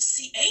mother used to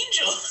see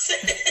angels.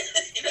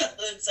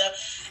 And so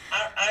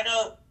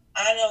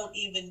I don't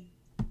even,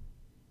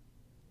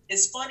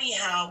 it's funny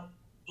how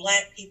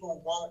Black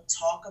people won't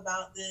talk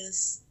about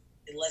this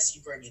unless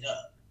you bring it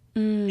up.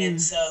 And Mm.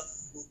 so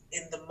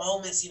in the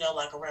moments,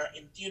 like around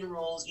in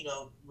funerals,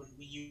 when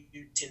you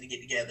tend to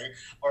get together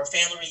or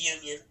family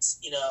reunions,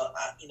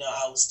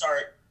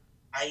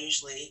 I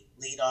usually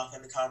lead off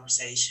in the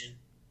conversation,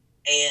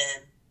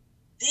 and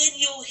then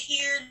you'll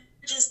hear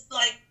just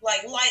like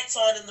lights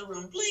on in the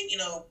room, blink,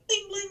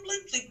 bling bling bling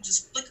bling,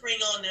 just flickering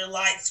on their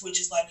light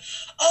switches. Like,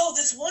 oh,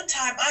 this one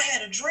time I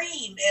had a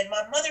dream, and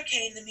my mother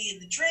came to me in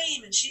the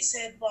dream, and she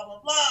said blah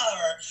blah blah,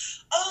 or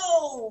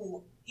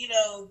oh,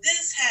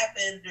 this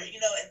happened, or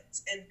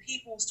and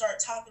people start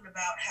talking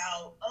about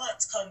how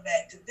aunts come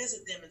back to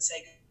visit them and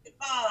say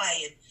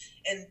goodbye,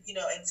 and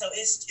so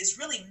it's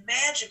really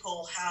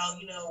magical how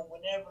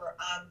whenever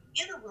I'm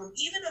in a room,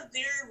 even a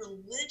very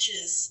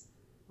religious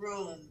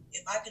room,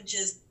 if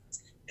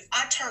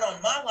I turn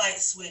on my light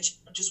switch,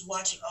 just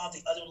watching all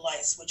the other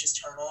light switches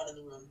turn on in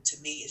the room,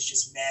 to me is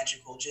just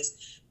magical.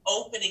 Just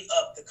opening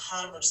up the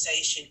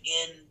conversation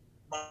in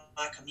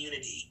my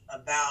community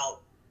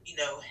about,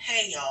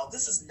 hey y'all,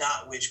 this is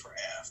not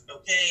witchcraft,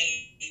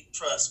 okay?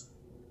 Trust me.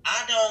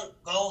 I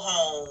don't go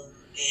home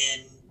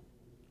and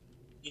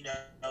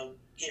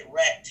get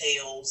rat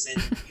tails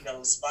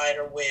and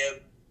spider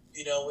web,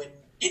 and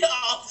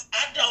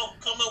I don't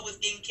come up with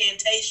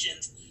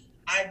incantations.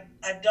 I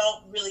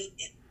don't really.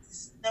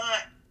 It's not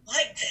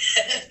like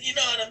that. You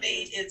know what I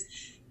mean?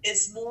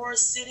 It's more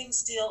sitting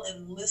still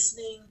and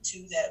listening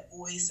to that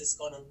voice that's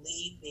going to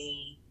lead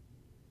me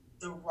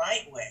the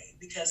right way,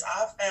 because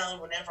I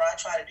found whenever I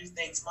try to do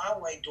things my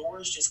way,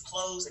 doors just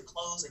close and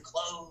close and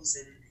close,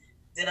 and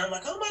then I'm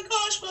like, oh my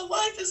gosh, my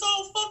life is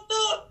all fucked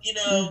up.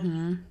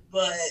 Mm-hmm.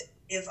 But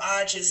if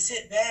I just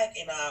sit back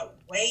and I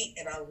wait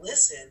and I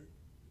listen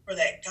for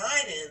that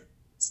guidance,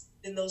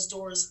 then those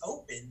doors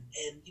open,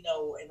 and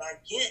I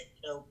get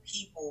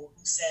people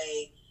who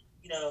say,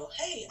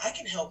 hey, I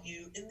can help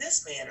you in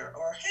this manner,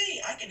 or hey,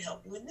 I can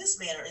help you in this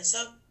manner, and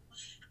so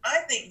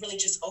I think really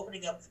just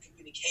opening up the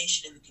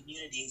communication in the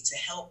community to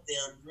help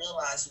them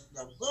realize,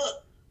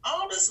 look,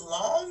 all this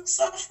long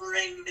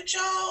suffering that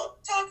y'all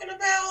talking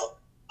about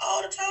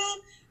all the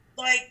time,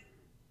 like,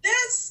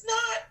 that's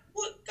not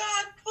what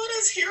God put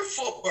us here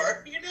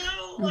for,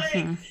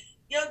 Mm-hmm.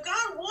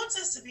 God wants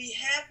us to be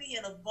happy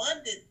and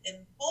abundant and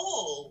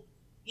full.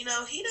 He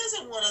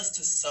doesn't want us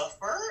to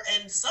suffer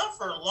and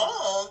suffer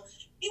long.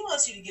 He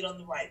wants you to get on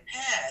the right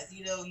path.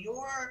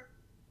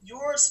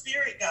 Your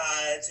spirit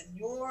guides and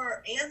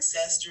your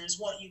ancestors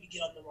want you to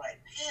get on the right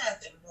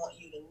path and want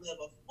you to live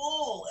a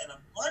full and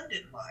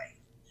abundant life.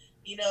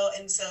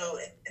 And so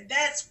and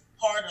that's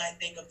part, I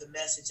think, of the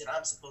message that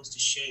I'm supposed to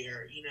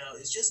share,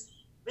 is just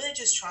really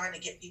just trying to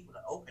get people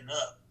to open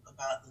up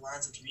about the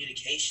lines of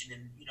communication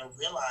and,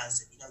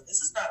 realize that,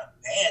 this is not a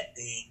bad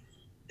thing.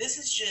 This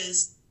is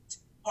just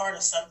part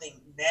of something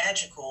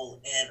magical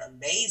and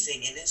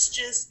amazing. And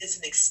it's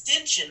an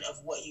extension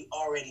of what you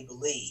already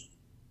believe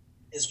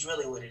is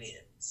really what it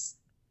is.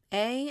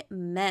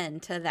 Amen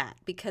to that,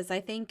 because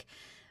I think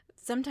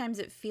sometimes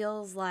it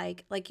feels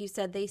like you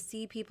said, they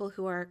see people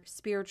who are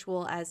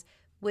spiritual as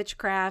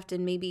witchcraft,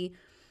 and maybe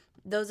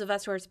those of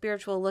us who are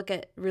spiritual look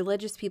at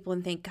religious people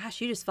and think,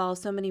 gosh, you just follow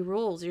so many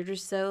rules, you're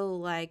just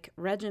so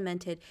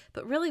regimented.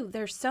 But really,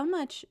 there's so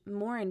much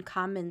more in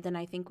common than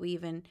I think we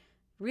even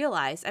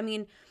realize. I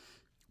mean,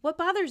 what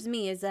bothers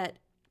me is that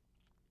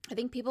I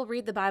think people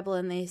read the Bible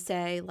and they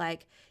say,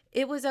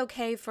 it was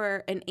okay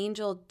for an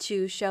angel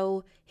to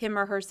show him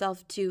or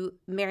herself to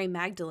Mary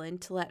Magdalene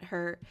to let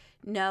her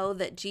know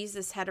that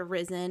Jesus had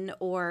arisen,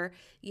 or,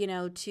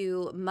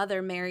 to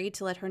Mother Mary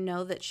to let her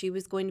know that she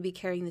was going to be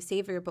carrying the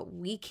Savior. But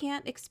we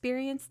can't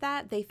experience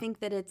that. They think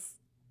that it's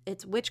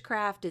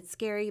witchcraft, it's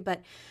scary,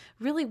 but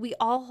really we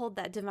all hold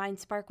that divine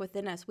spark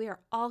within us. We are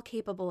all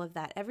capable of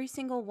that. Every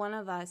single one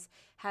of us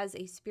has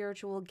a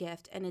spiritual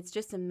gift, and it's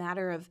just a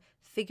matter of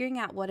figuring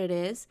out what it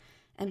is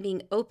and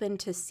being open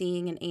to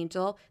seeing an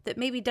angel that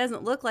maybe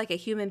doesn't look like a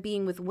human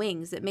being with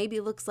wings. That maybe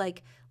looks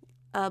like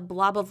a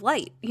blob of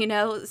light,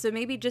 So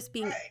maybe just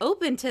being Right.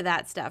 open to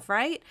that stuff,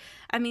 right?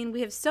 I mean, we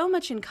have so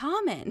much in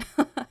common.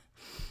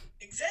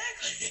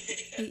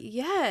 Exactly.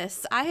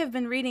 Yes, I have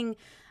been reading.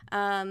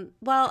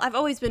 Well, I've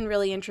always been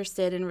really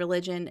interested in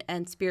religion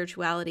and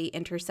spirituality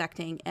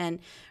intersecting. And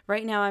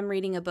right now I'm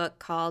reading a book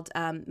called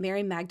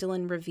Mary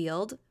Magdalene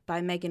Revealed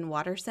by Megan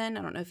Watterson.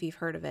 I don't know if you've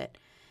heard of it.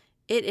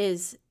 It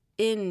is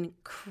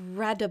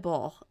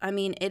incredible. I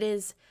mean,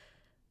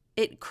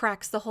 it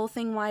cracks the whole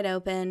thing wide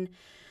open.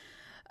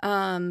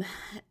 And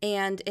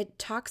it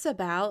talks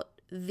about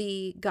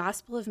the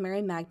Gospel of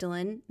Mary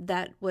Magdalene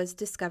that was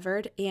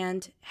discovered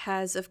and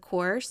has, of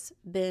course,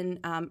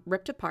 been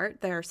ripped apart.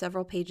 There are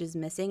several pages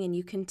missing, and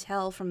you can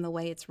tell from the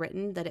way it's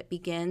written that it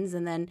begins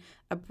and then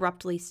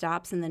abruptly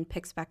stops and then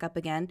picks back up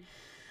again.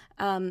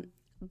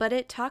 But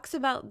it talks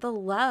about the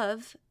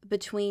love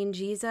between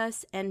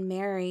Jesus and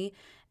Mary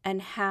and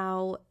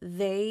how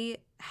they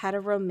had a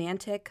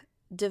romantic,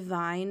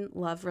 divine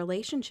love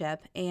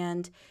relationship,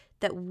 and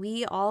that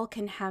we all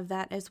can have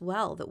that as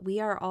well, that we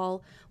are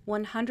all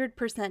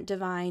 100%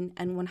 divine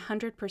and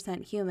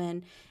 100%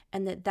 human,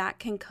 and that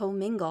can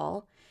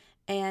commingle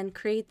and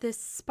create this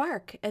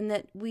spark, and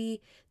that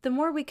the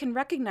more we can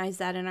recognize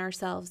that in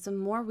ourselves, the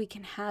more we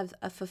can have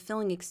a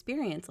fulfilling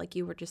experience like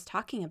you were just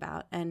talking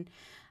about. And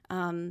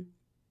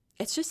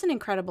it's just an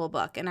incredible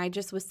book, and I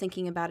just was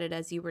thinking about it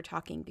as you were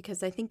talking,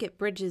 because I think it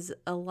bridges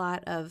a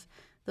lot of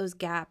those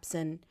gaps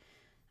and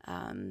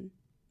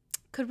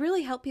could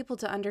really help people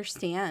to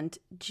understand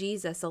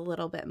Jesus a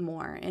little bit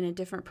more in a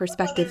different My mother,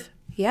 perspective.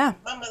 Yeah.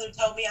 my mother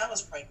told me I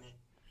was pregnant.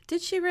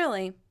 Did she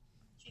really?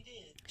 She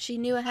did. She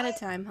knew ahead of I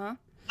time, huh?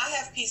 I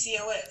have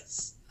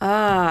PCOS.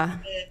 Ah,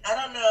 And I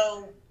don't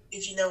know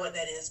if you know what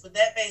that is, but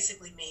that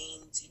basically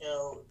means,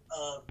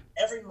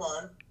 every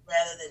month,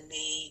 rather than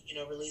me,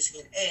 releasing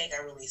an egg,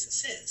 I release a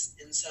cyst.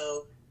 And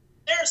so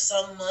there are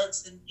some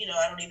months that,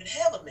 I don't even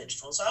have a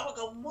menstrual. So I would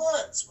go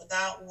months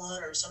without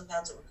one, or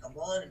sometimes it would come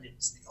on and it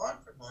would stay on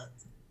for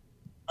months.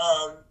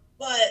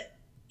 But,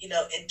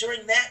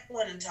 during that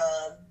point in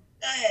time,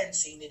 I hadn't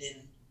seen it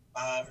in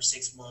 5 or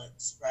 6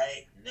 months,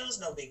 right? And it was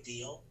no big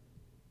deal.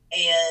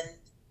 And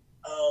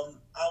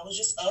I was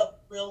just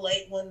up real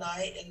late one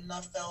night and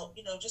I felt,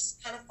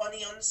 just kind of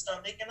funny on the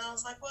stomach. And I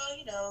was like,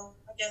 well,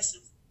 I guess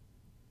if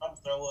I'm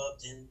throw up,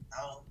 then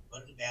I'll go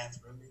to the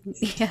bathroom and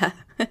leave. yeah.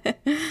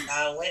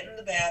 I went in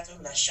the bathroom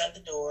and I shut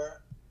the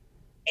door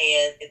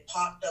and it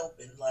popped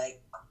open.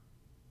 Like,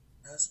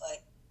 I was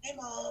like, hey,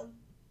 Mom.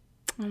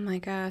 Oh my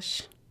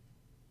gosh.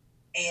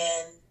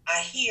 And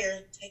I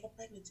hear, take a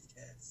pregnancy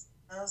test.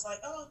 And I was like,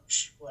 oh,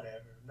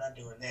 whatever. I'm not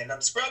doing that. And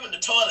I'm scrubbing the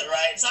toilet,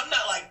 right? So I'm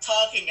not like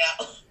talking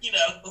out,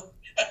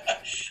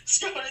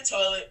 scrubbing the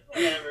toilet,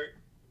 whatever.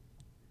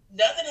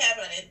 Nothing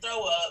happened. I didn't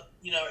throw up,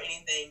 or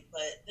anything.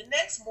 But the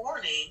next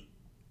morning,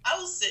 I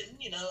was sitting,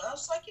 I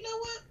was like, you know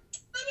what?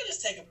 Let me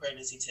just take a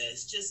pregnancy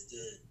test just to,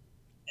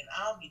 and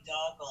I'll be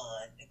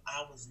doggone if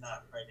I was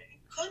not pregnant.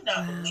 Could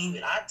not believe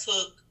it. I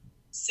took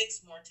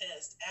 6 more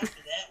tests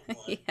after that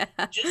one,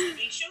 Yeah. just to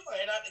be sure.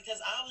 And because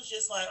I was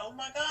just like, oh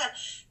my God.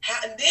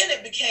 And then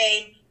it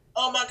became,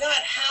 oh my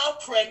God, how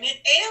pregnant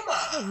am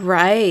I?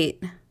 Right.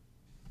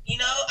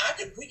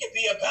 We could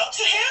be about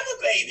to have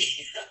a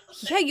baby.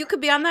 Yeah, you could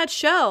be on that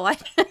show.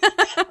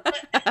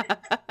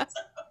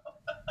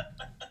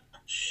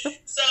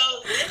 So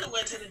then we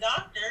went to the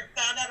doctor,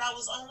 found out I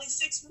was only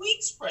 6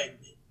 weeks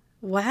pregnant.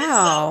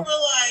 Wow. And so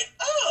we're like,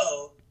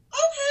 oh,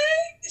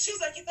 okay. She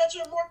was like, you thought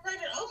you were more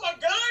pregnant? Oh my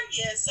God,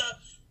 yeah. So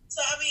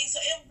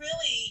it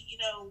really,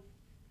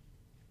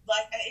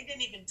 like it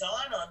didn't even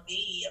dawn on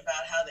me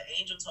about how the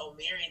angel told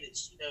Mary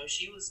that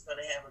she was going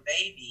to have a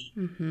baby.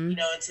 Mm-hmm.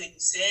 Until you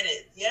said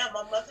it. Yeah,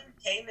 my mother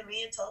came to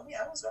me and told me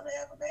I was going to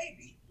have a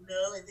baby.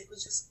 And it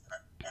was just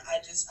I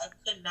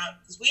could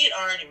not, because we had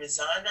already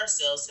resigned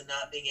ourselves to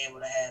not being able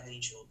to have any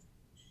children.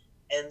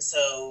 And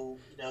so,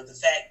 the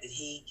fact that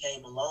he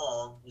came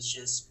along was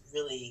just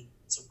really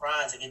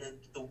surprising. And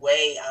the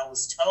way I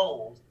was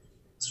told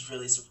was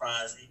really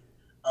surprising.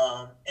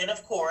 And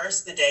of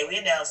course, the day we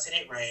announced it,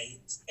 it rained.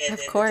 And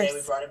then the day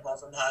we brought him home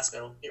from the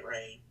hospital, it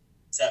rained.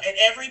 So, and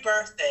every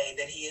birthday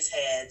that he has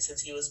had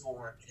since he was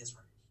born, it has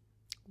rained.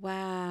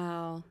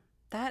 Wow.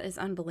 That is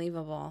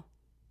unbelievable.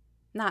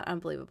 Not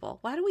unbelievable.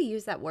 Why do we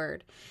use that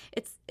word?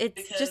 It's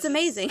because just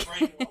amazing. It's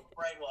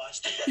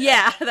brainwashed.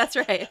 Yeah, that's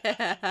right.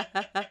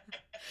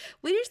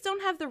 We just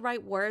don't have the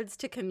right words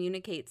to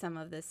communicate some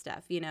of this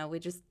stuff. We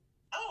just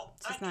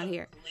it's just not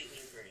here. Completely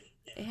agree.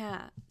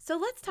 Yeah. So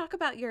let's talk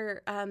about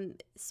your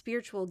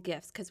spiritual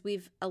gifts, because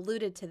we've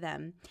alluded to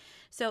them.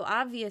 So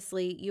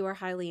obviously you are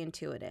highly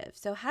intuitive.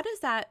 So how does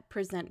that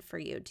present for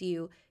you? Do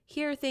you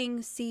hear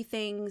things, see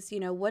things?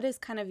 What is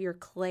kind of your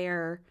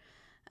clair?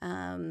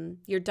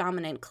 Your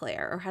dominant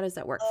clair, or how does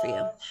that work for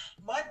you?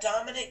 My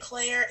dominant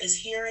clair is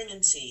hearing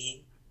and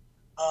seeing.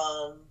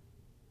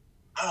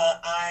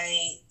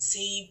 I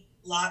see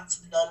lots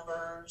of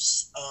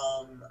numbers.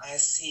 I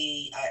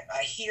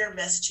hear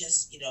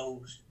messages.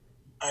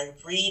 I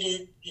read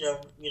it.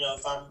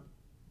 If I'm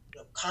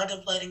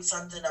contemplating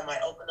something, I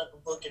might open up a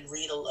book and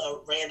read a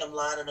random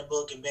line in a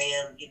book, and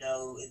bam,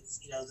 it's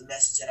the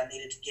message that I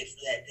needed to get for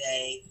that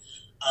day.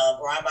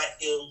 Or I might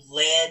feel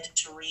led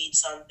to read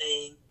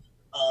something.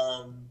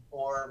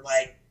 Or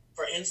like,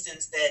 for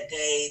instance, that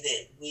day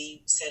that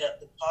we set up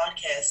the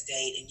podcast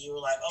date and you were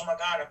like, oh my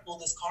God, I pulled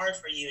this card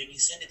for you, and you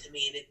sent it to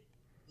me, and it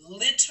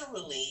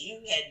literally,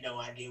 you had no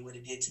idea what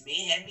it did to me.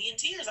 It had me in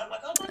tears. I'm like,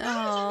 oh my gosh,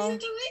 I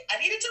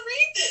needed to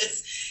read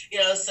this.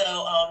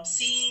 So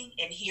seeing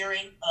and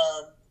hearing,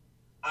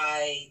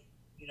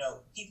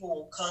 people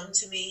will come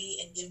to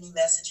me and give me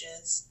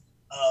messages.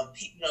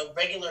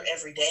 Regular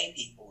everyday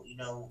people.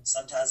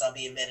 Sometimes I'll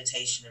be in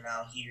meditation and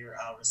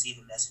I'll receive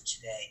a message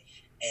today,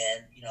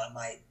 and I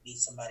might meet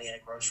somebody at a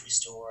grocery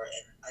store,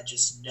 and I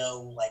just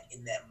know, like,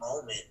 in that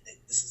moment, that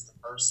this is the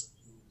person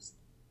who's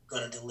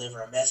going to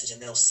deliver a message,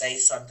 and they'll say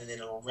something that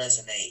will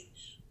resonate.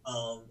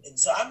 And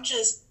so I'm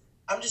just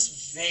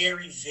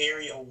very,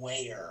 very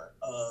aware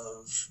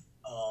of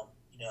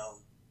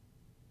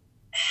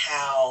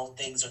how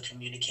things are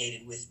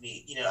communicated with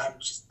me.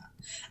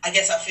 I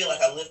guess I feel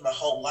like I live my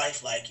whole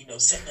life like,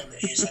 sitting on the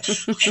edge, like,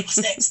 okay, what's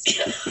next?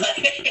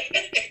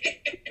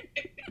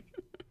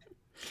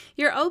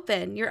 You're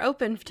open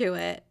to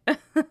it.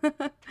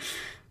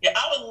 Yeah,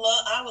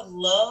 I would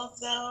love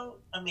though.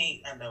 I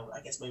mean, I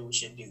guess maybe we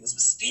shouldn't do this,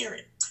 but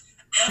spirit,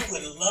 I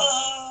would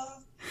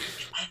love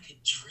if I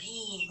could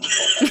dream.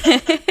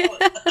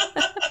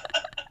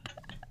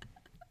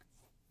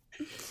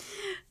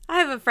 I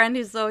have have a friend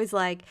who's always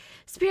like,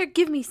 Spirit,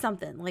 give me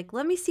something. Like,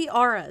 let me see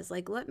auras.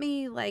 Like, let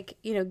me, like,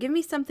 give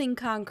me something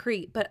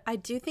concrete. But I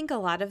do think a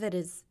lot of it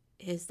is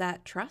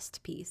that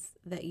trust piece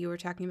that you were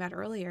talking about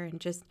earlier, and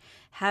just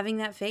having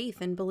that faith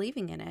and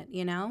believing in it,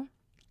 Mm-hmm.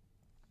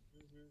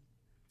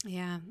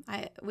 Yeah,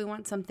 we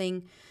want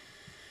something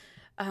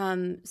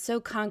so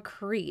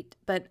concrete,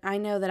 but I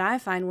know that I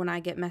find when I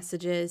get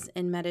messages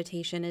in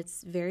meditation,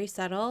 it's very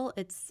subtle.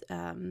 It's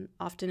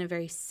often a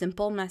very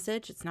simple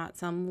message. It's not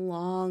some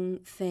long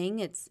thing.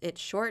 It's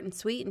short and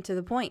sweet and to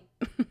the point.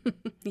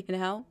 you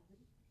know?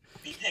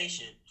 Be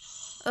patient.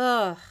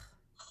 Ugh,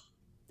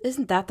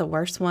 isn't that the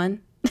worst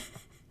one?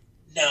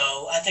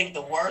 No, I think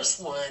the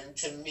worst one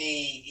to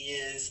me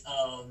is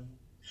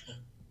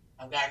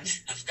I've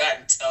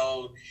gotten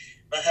told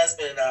my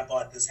husband and I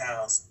bought this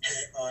house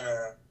on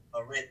a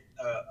rent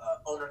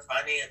owner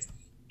finance,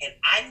 and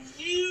I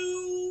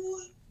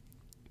knew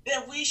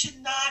that we should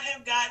not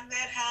have gotten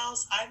that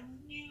house. I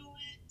knew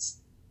it.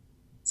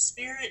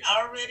 Spirit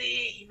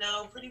already,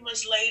 pretty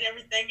much laid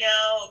everything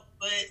out,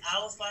 but I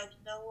was like,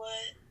 you know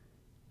what?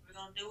 We're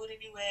gonna do it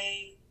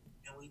anyway,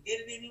 and we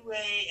did it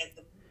anyway. And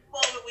the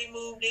moment we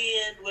moved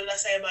in, what did I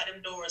say about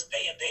them doors?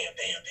 Bam, bam,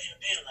 bam, bam,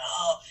 bam. Like,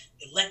 oh,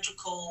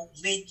 electrical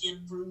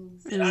leaking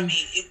roof, and I Mm.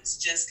 mean, it was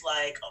just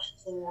like a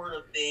horde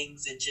of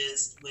things that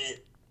just went,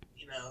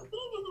 you know,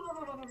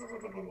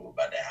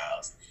 about the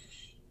house.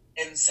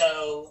 And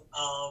so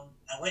I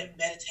went in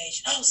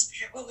meditation. Oh,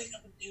 Spirit, what are we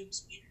gonna do,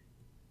 Spirit?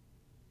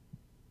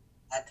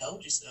 I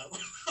told you so.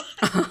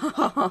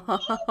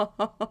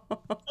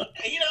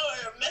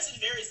 A message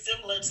very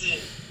similar to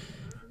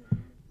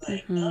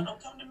like, no, hmm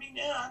don't come to me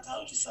now. I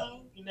told you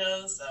so.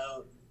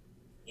 So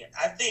yeah,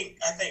 I think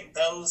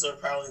those are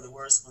probably the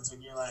worst ones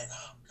when you're like,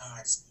 oh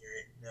God,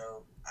 Spirit,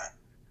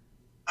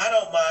 I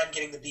don't mind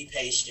getting to be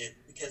patient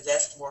because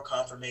that's more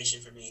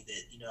confirmation for me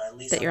that at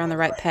least That I'm you're on the on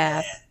the right right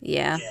path. path.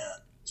 Yeah. Yeah,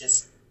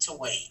 just to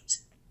wait.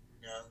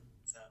 You know,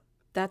 so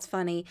That's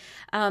funny.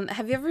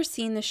 Have you ever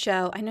seen the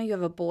show? I know you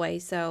have a boy,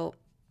 so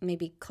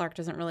maybe Clark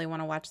doesn't really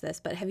want to watch this,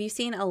 but have you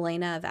seen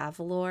Elena of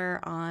Avalor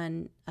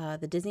on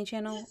the Disney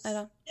Channel at yes,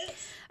 all?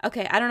 yes.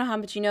 Okay, I don't know how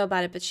much you know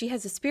about it, but she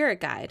has a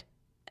spirit guide.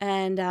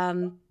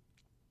 And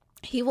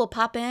he will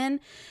pop in,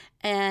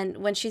 and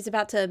when she's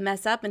about to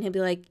mess up, and he'll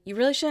be like, "You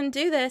really shouldn't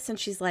do this." And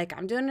she's like,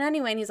 "I'm doing it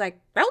anyway." And he's like,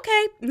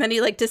 "Okay." And then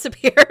he like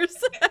disappears.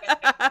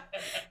 Okay.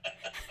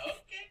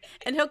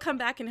 And he'll come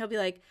back and he'll be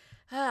like,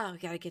 "Oh, we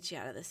got to get you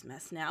out of this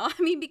mess now."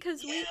 I mean,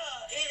 because we. Yeah,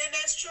 and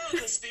that's true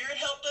because Spirit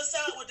helped us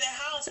out with that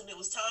house when it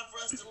was time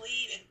for us to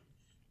leave. And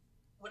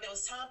when it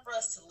was time for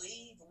us to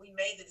leave, when we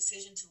made the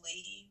decision to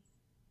leave,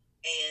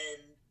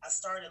 and I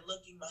started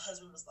looking, my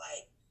husband was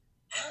like,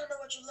 I don't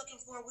know what you're looking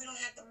for. We don't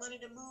have the money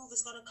to move.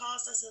 It's going to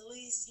cost us at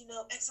least,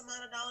 X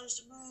amount of dollars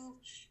to move.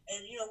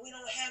 And, we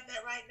don't have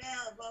that right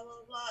now, blah,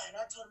 blah, blah. And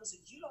I told him, I said,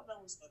 you don't know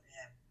what's going to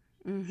happen.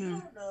 You Mm-hmm.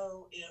 don't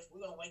know if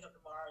we're going to wake up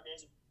tomorrow and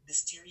there's a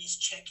mysterious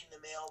check in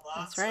the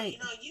That's mailbox. Or, right.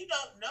 you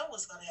don't know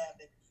what's going to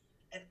happen.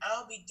 And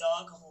I'll be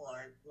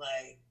doggone,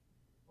 like,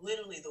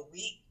 literally the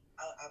week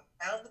I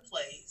found the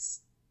place.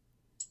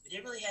 We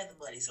didn't really have the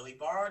money, so we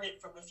borrowed it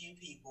from a few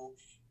people.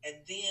 And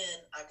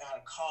then I got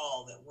a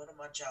call that one of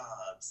my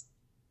jobs,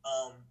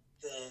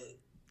 the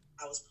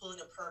I was pulling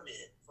a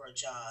permit for a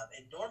job,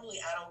 and normally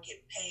I don't get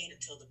paid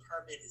until the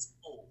permit is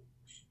pulled.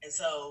 And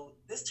so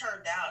this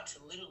turned out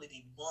to literally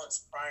be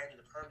months prior to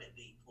the permit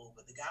being pulled.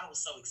 But the guy was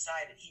so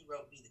excited, he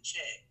wrote me the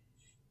check,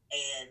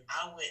 and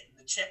I went.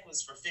 The check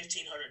was for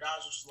 $1,500, which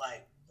was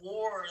like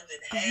more than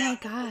Oh my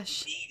half of what we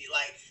gosh. needed.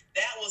 Like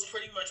that was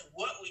pretty much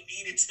what we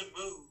needed to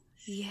move.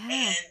 Yeah.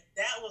 And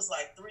that was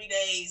like 3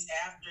 days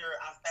after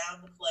I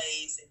found the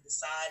place and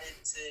decided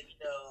to,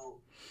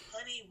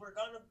 honey, we're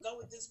gonna go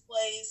with this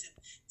place. And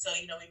so,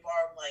 we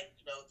borrowed like,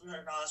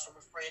 $300 from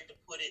a friend to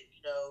put it,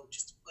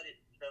 just to put it,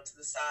 to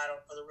the side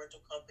for the rental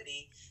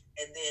company.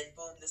 And then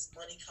boom, this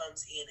money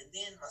comes in. And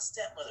then my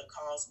stepmother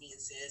calls me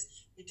and says,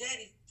 your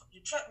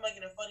truck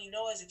making a funny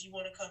noise if you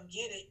want to come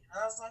get it. And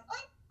I was like,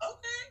 oh,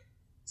 okay.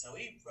 So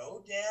we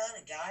rode down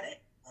and got it.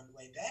 On the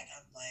way back,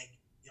 I'm like,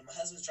 my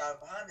husband's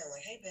driving behind me. I'm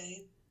like, hey,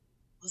 babe,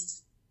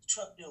 what's the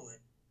truck doing?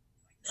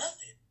 I'm like,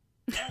 nothing.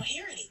 I don't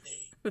hear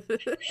anything. I'm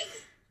like,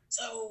 really?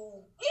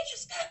 So we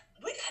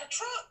got a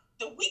truck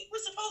the week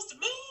we're supposed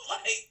to move.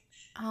 Like,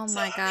 Oh so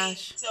my I mean,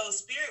 gosh. so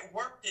Spirit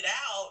worked it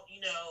out,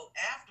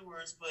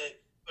 afterwards.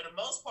 But for the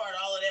most part,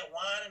 all of that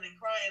whining and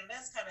crying,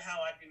 that's kind of how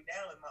I do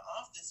now in my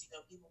office.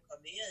 People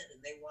come in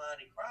and they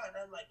whine and cry, and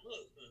I'm like,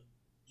 look,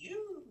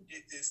 you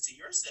did this to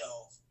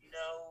yourself,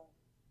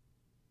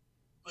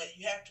 but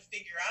you have to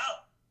figure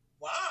out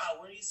why.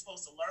 What are you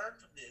supposed to learn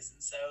from this?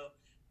 And so,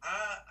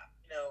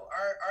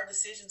 our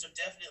decisions are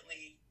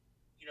definitely,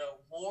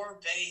 more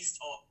based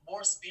on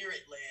more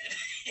spirit led.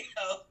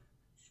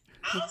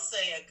 I'll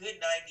say a good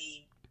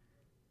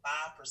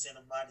 95%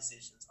 of my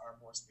decisions are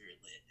more spirit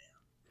led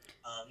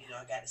now.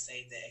 I got to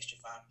save the extra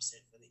 5%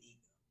 for the ego.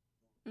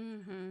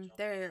 Mm-hmm. Don't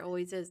There forget it.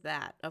 always is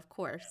that, of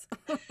course.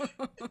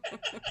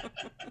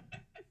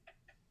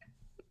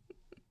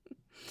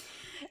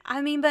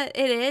 I mean, but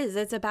it is.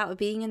 It's about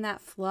being in that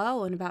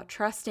flow and about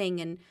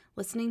trusting and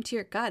listening to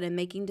your gut and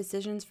making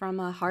decisions from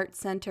a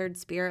heart-centered,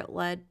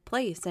 spirit-led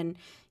place. And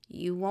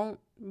you won't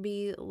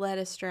be led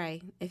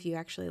astray if you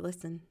actually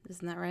listen.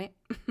 Isn't that right?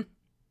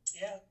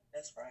 Yeah,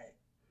 that's right.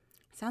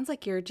 Sounds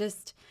like you're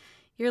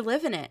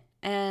living it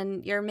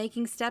and you're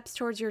making steps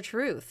towards your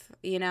truth,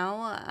 you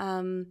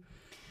know?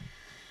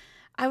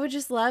 I would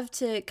just love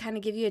to kind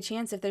of give you a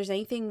chance if there's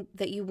anything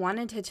that you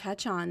wanted to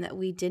touch on that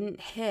we didn't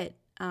hit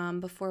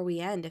before we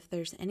end. If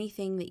there's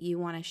anything that you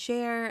want to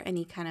share,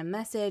 any kind of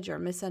message or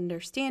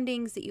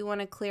misunderstandings that you want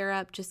to clear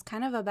up, just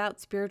kind of about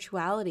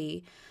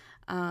spirituality,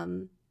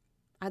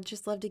 I'd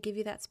just love to give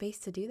you that space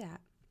to do that.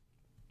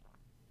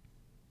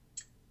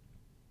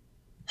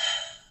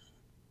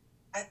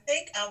 I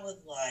think I would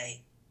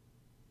like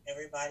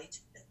everybody to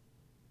know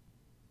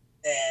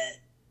that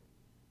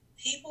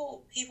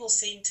people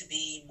seem to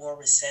be more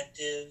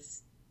receptive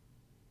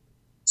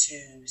to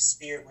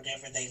spirit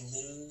whenever they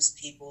lose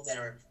people that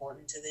are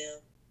important to them.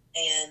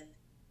 And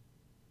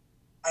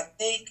I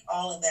think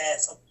all of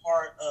that's a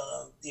part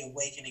of the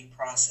awakening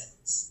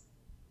process,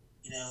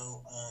 you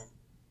know,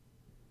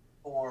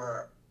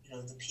 for,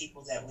 the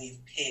people that we've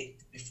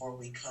picked before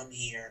we come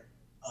here,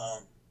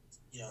 um,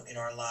 in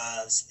our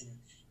lives. And,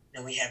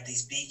 we have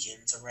these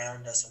beacons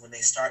around us. And when they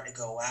start to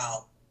go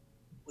out,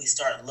 we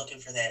start looking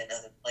for that in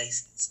other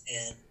places.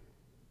 And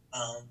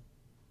um,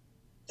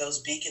 those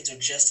beacons are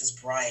just as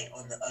bright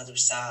on the other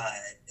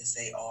side as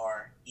they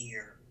are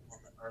here on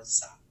the earth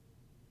side,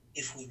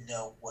 if we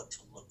know what to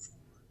look for.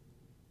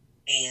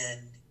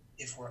 And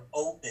if we're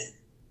open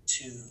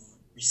to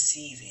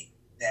receiving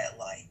that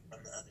light from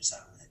the other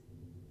side.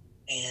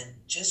 And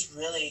just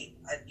really,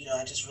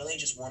 I just really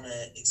just want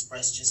to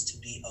express just to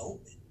be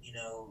open,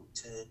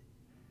 to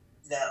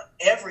now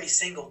every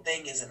single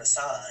thing isn't a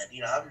sign,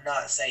 I'm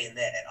not saying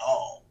that at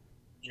all,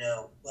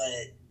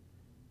 but,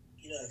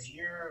 if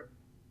you're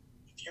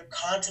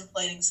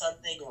contemplating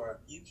something or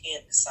if you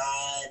can't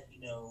decide,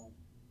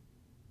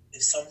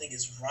 if something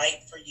is right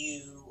for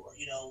you or,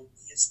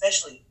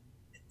 especially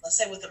let's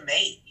say with a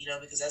mate,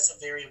 because that's a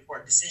very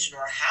important decision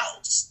or a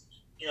house,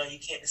 you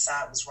can't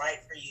decide what's right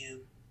for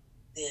you,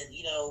 then,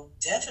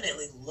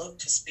 definitely look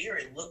to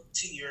spirit, look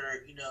to your,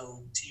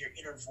 to your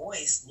inner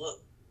voice,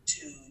 look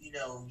to,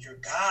 your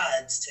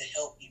guides to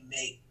help you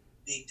make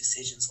big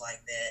decisions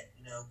like that.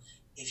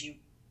 If you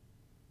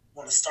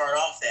want to start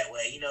off that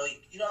way,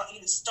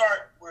 you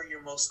start where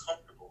you're most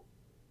comfortable.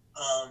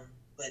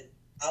 But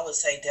I would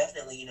say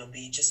definitely,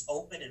 be just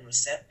open and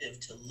receptive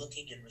to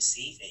looking and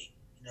receiving,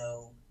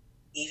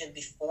 even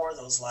before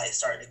those lights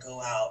start to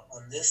go out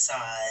on this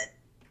side,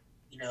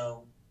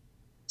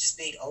 just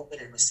being open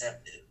and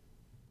receptive.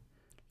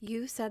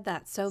 You said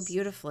that so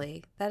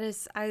beautifully. That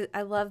is,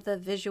 I love the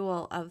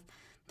visual of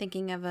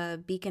thinking of a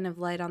beacon of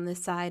light on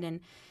this side,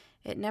 and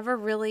it never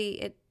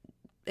really,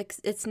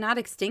 it's not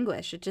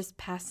extinguished. It just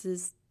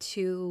passes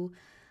to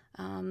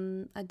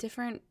a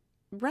different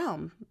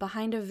realm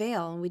behind a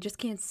veil, and we just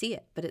can't see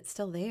it, but it's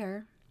still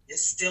there.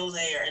 It's still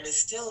there, and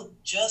it's still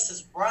just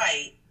as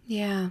bright.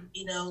 Yeah.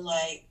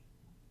 Like,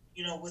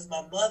 with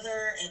my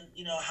mother and,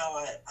 how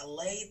I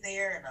laid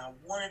there and I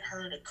wanted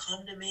her to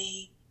come to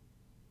me.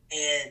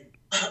 And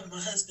my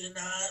husband and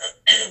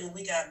I, when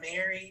we got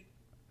married,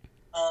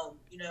 I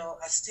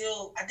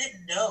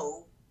didn't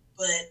know,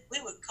 but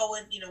we would go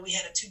in, we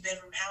had a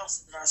 2-bedroom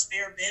house, and in our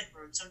spare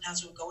bedroom,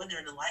 sometimes we would go in there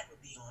and the light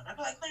would be on. I'd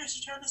be like, Clarence,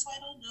 did you turn this light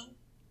on? No.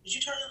 Did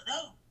you turn it?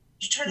 No.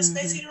 Did you turn the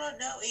space heater on?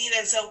 No.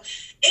 So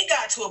it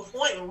got to a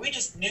point where we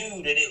just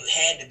knew that it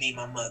had to be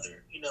my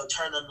mother,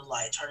 turn on the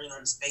light, turning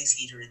on the space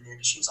heater in there,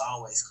 because she was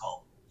always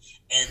cold.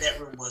 And that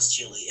room was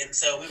chilly. And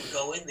so we would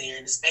go in there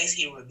and the space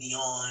heater would be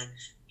on,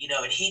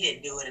 and he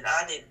didn't do it and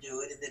I didn't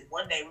do it. And then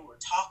one day we were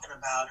talking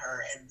about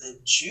her and the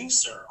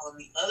juicer on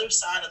the other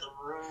side of the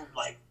room,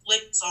 like,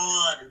 flicks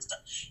on and stuff,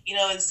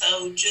 and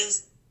so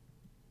just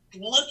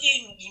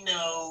looking,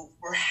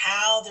 for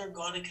how they're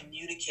going to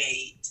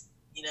communicate,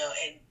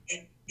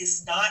 and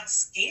it's not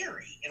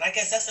scary. And I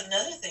guess that's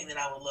another thing that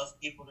I would love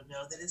people to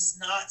know, that it's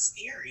not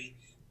scary,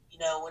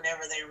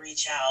 whenever they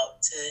reach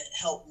out to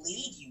help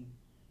lead you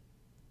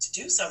to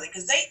do something,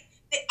 because they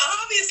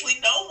obviously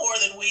know more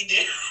than we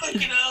do,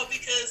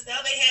 because now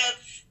they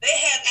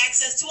have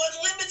access to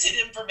unlimited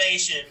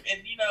information,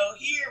 and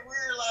here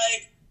we're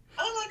like,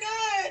 oh my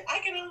God, I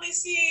can only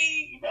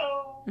see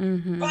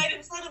right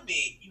in front of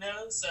me,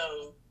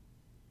 so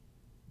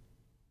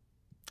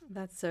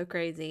That's so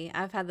crazy.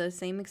 I've had those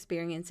same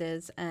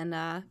experiences, and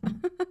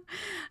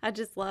I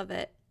just love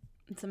it.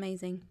 It's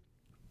amazing.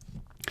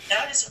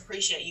 I just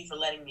appreciate you for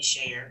letting me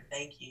share.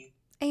 Thank you,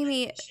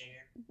 Amie.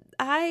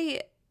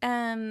 I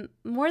am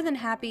more than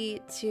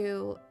happy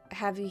to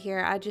have you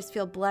here. I just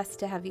feel blessed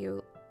to have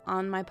you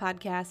on my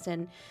podcast,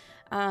 and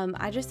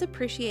I just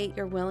appreciate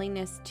your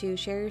willingness to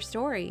share your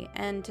story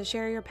and to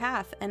share your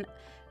path. And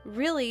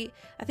really,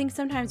 I think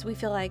sometimes we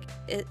feel like,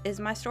 is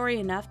my story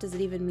enough? Does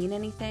it even mean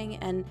anything?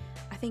 And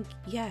I think,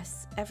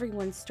 yes,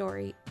 everyone's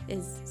story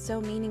is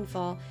so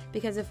meaningful,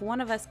 because if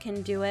one of us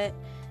can do it,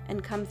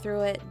 and come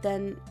through it,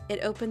 then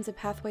it opens a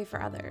pathway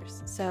for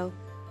others. So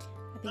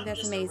I think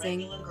that's amazing. I'm just a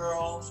regular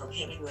girl from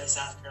Hemingway,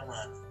 South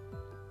Carolina.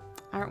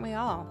 Aren't we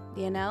all,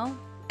 you know?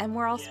 And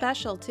we're all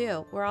special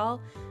too. We're all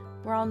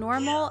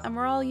normal and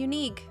we're all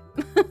unique.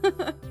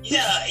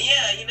 yeah,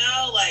 you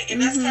know, like, and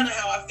that's kind of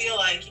how I feel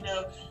like, you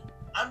know,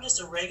 I'm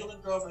just a regular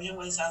girl from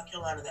Hemingway, South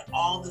Carolina that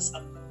all this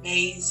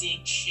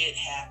amazing shit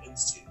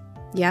happens to.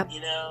 Yep.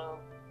 You know?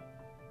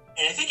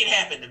 And if it can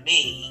happen to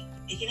me,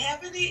 it can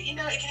happen to, you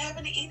know, it can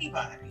happen to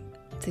anybody.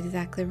 That's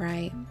exactly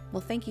right.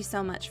 Well, thank you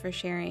so much for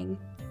sharing.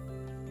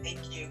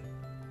 Thank you.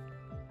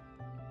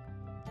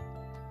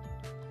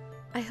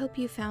 I hope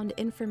you found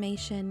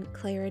information,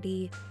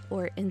 clarity,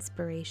 or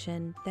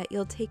inspiration that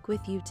you'll take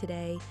with you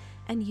today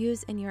and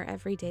use in your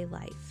everyday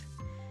life.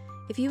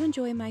 If you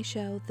enjoy my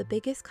show, the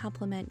biggest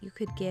compliment you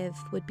could give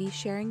would be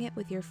sharing it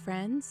with your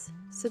friends,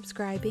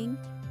 subscribing,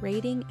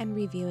 rating, and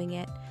reviewing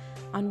it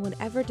on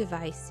whatever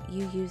device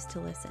you use to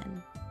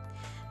listen.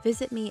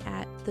 Visit me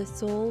at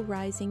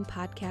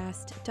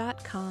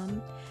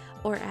thesoulrisingpodcast.com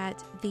or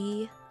at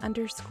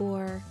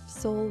 _Soul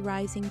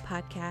Rising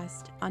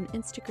Podcast on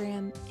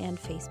Instagram and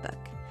Facebook.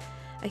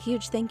 A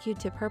huge thank you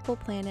to Purple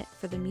Planet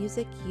for the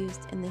music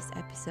used in this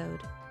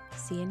episode.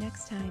 See you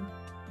next time.